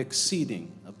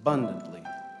exceeding abundantly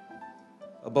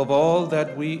above all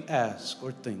that we ask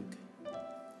or think,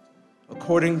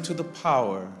 according to the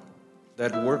power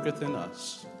that worketh in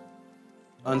us,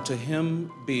 unto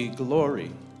him be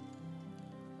glory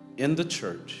in the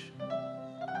church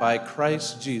by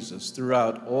Christ Jesus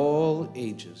throughout all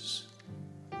ages,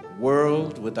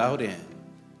 world without end.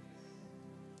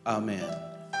 Amen.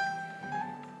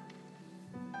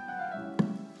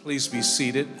 Please be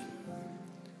seated.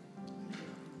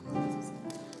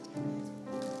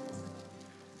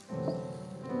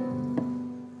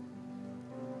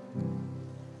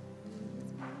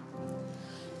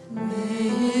 May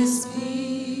his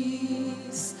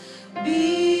peace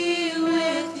be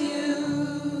with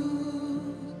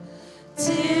you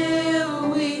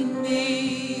till we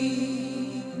meet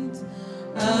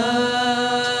again.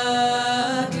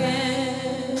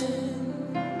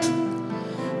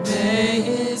 May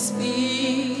his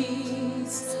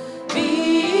peace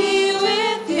be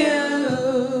with you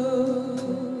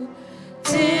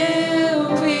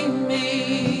till we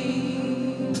meet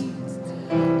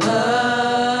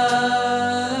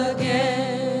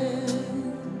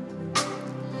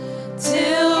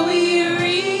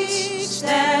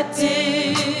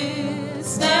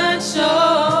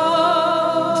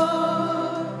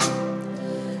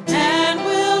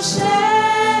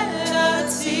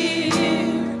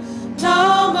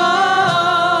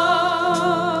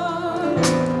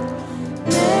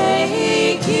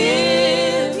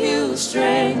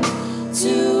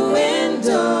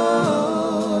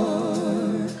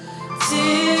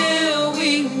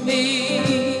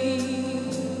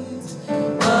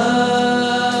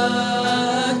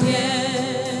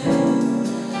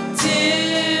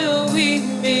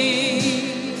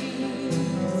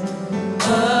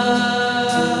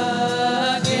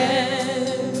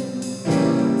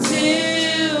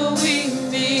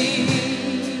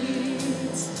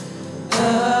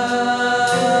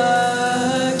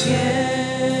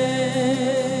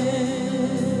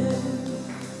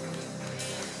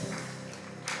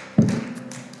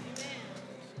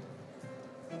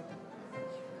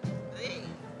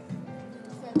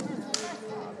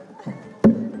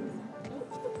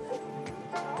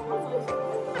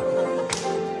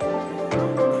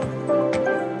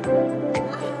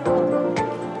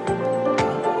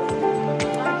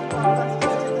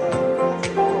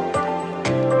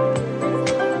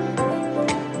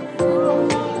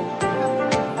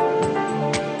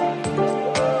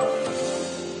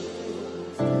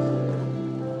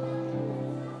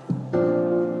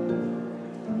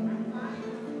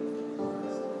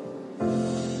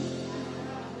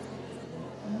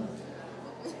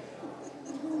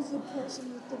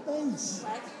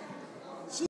hands.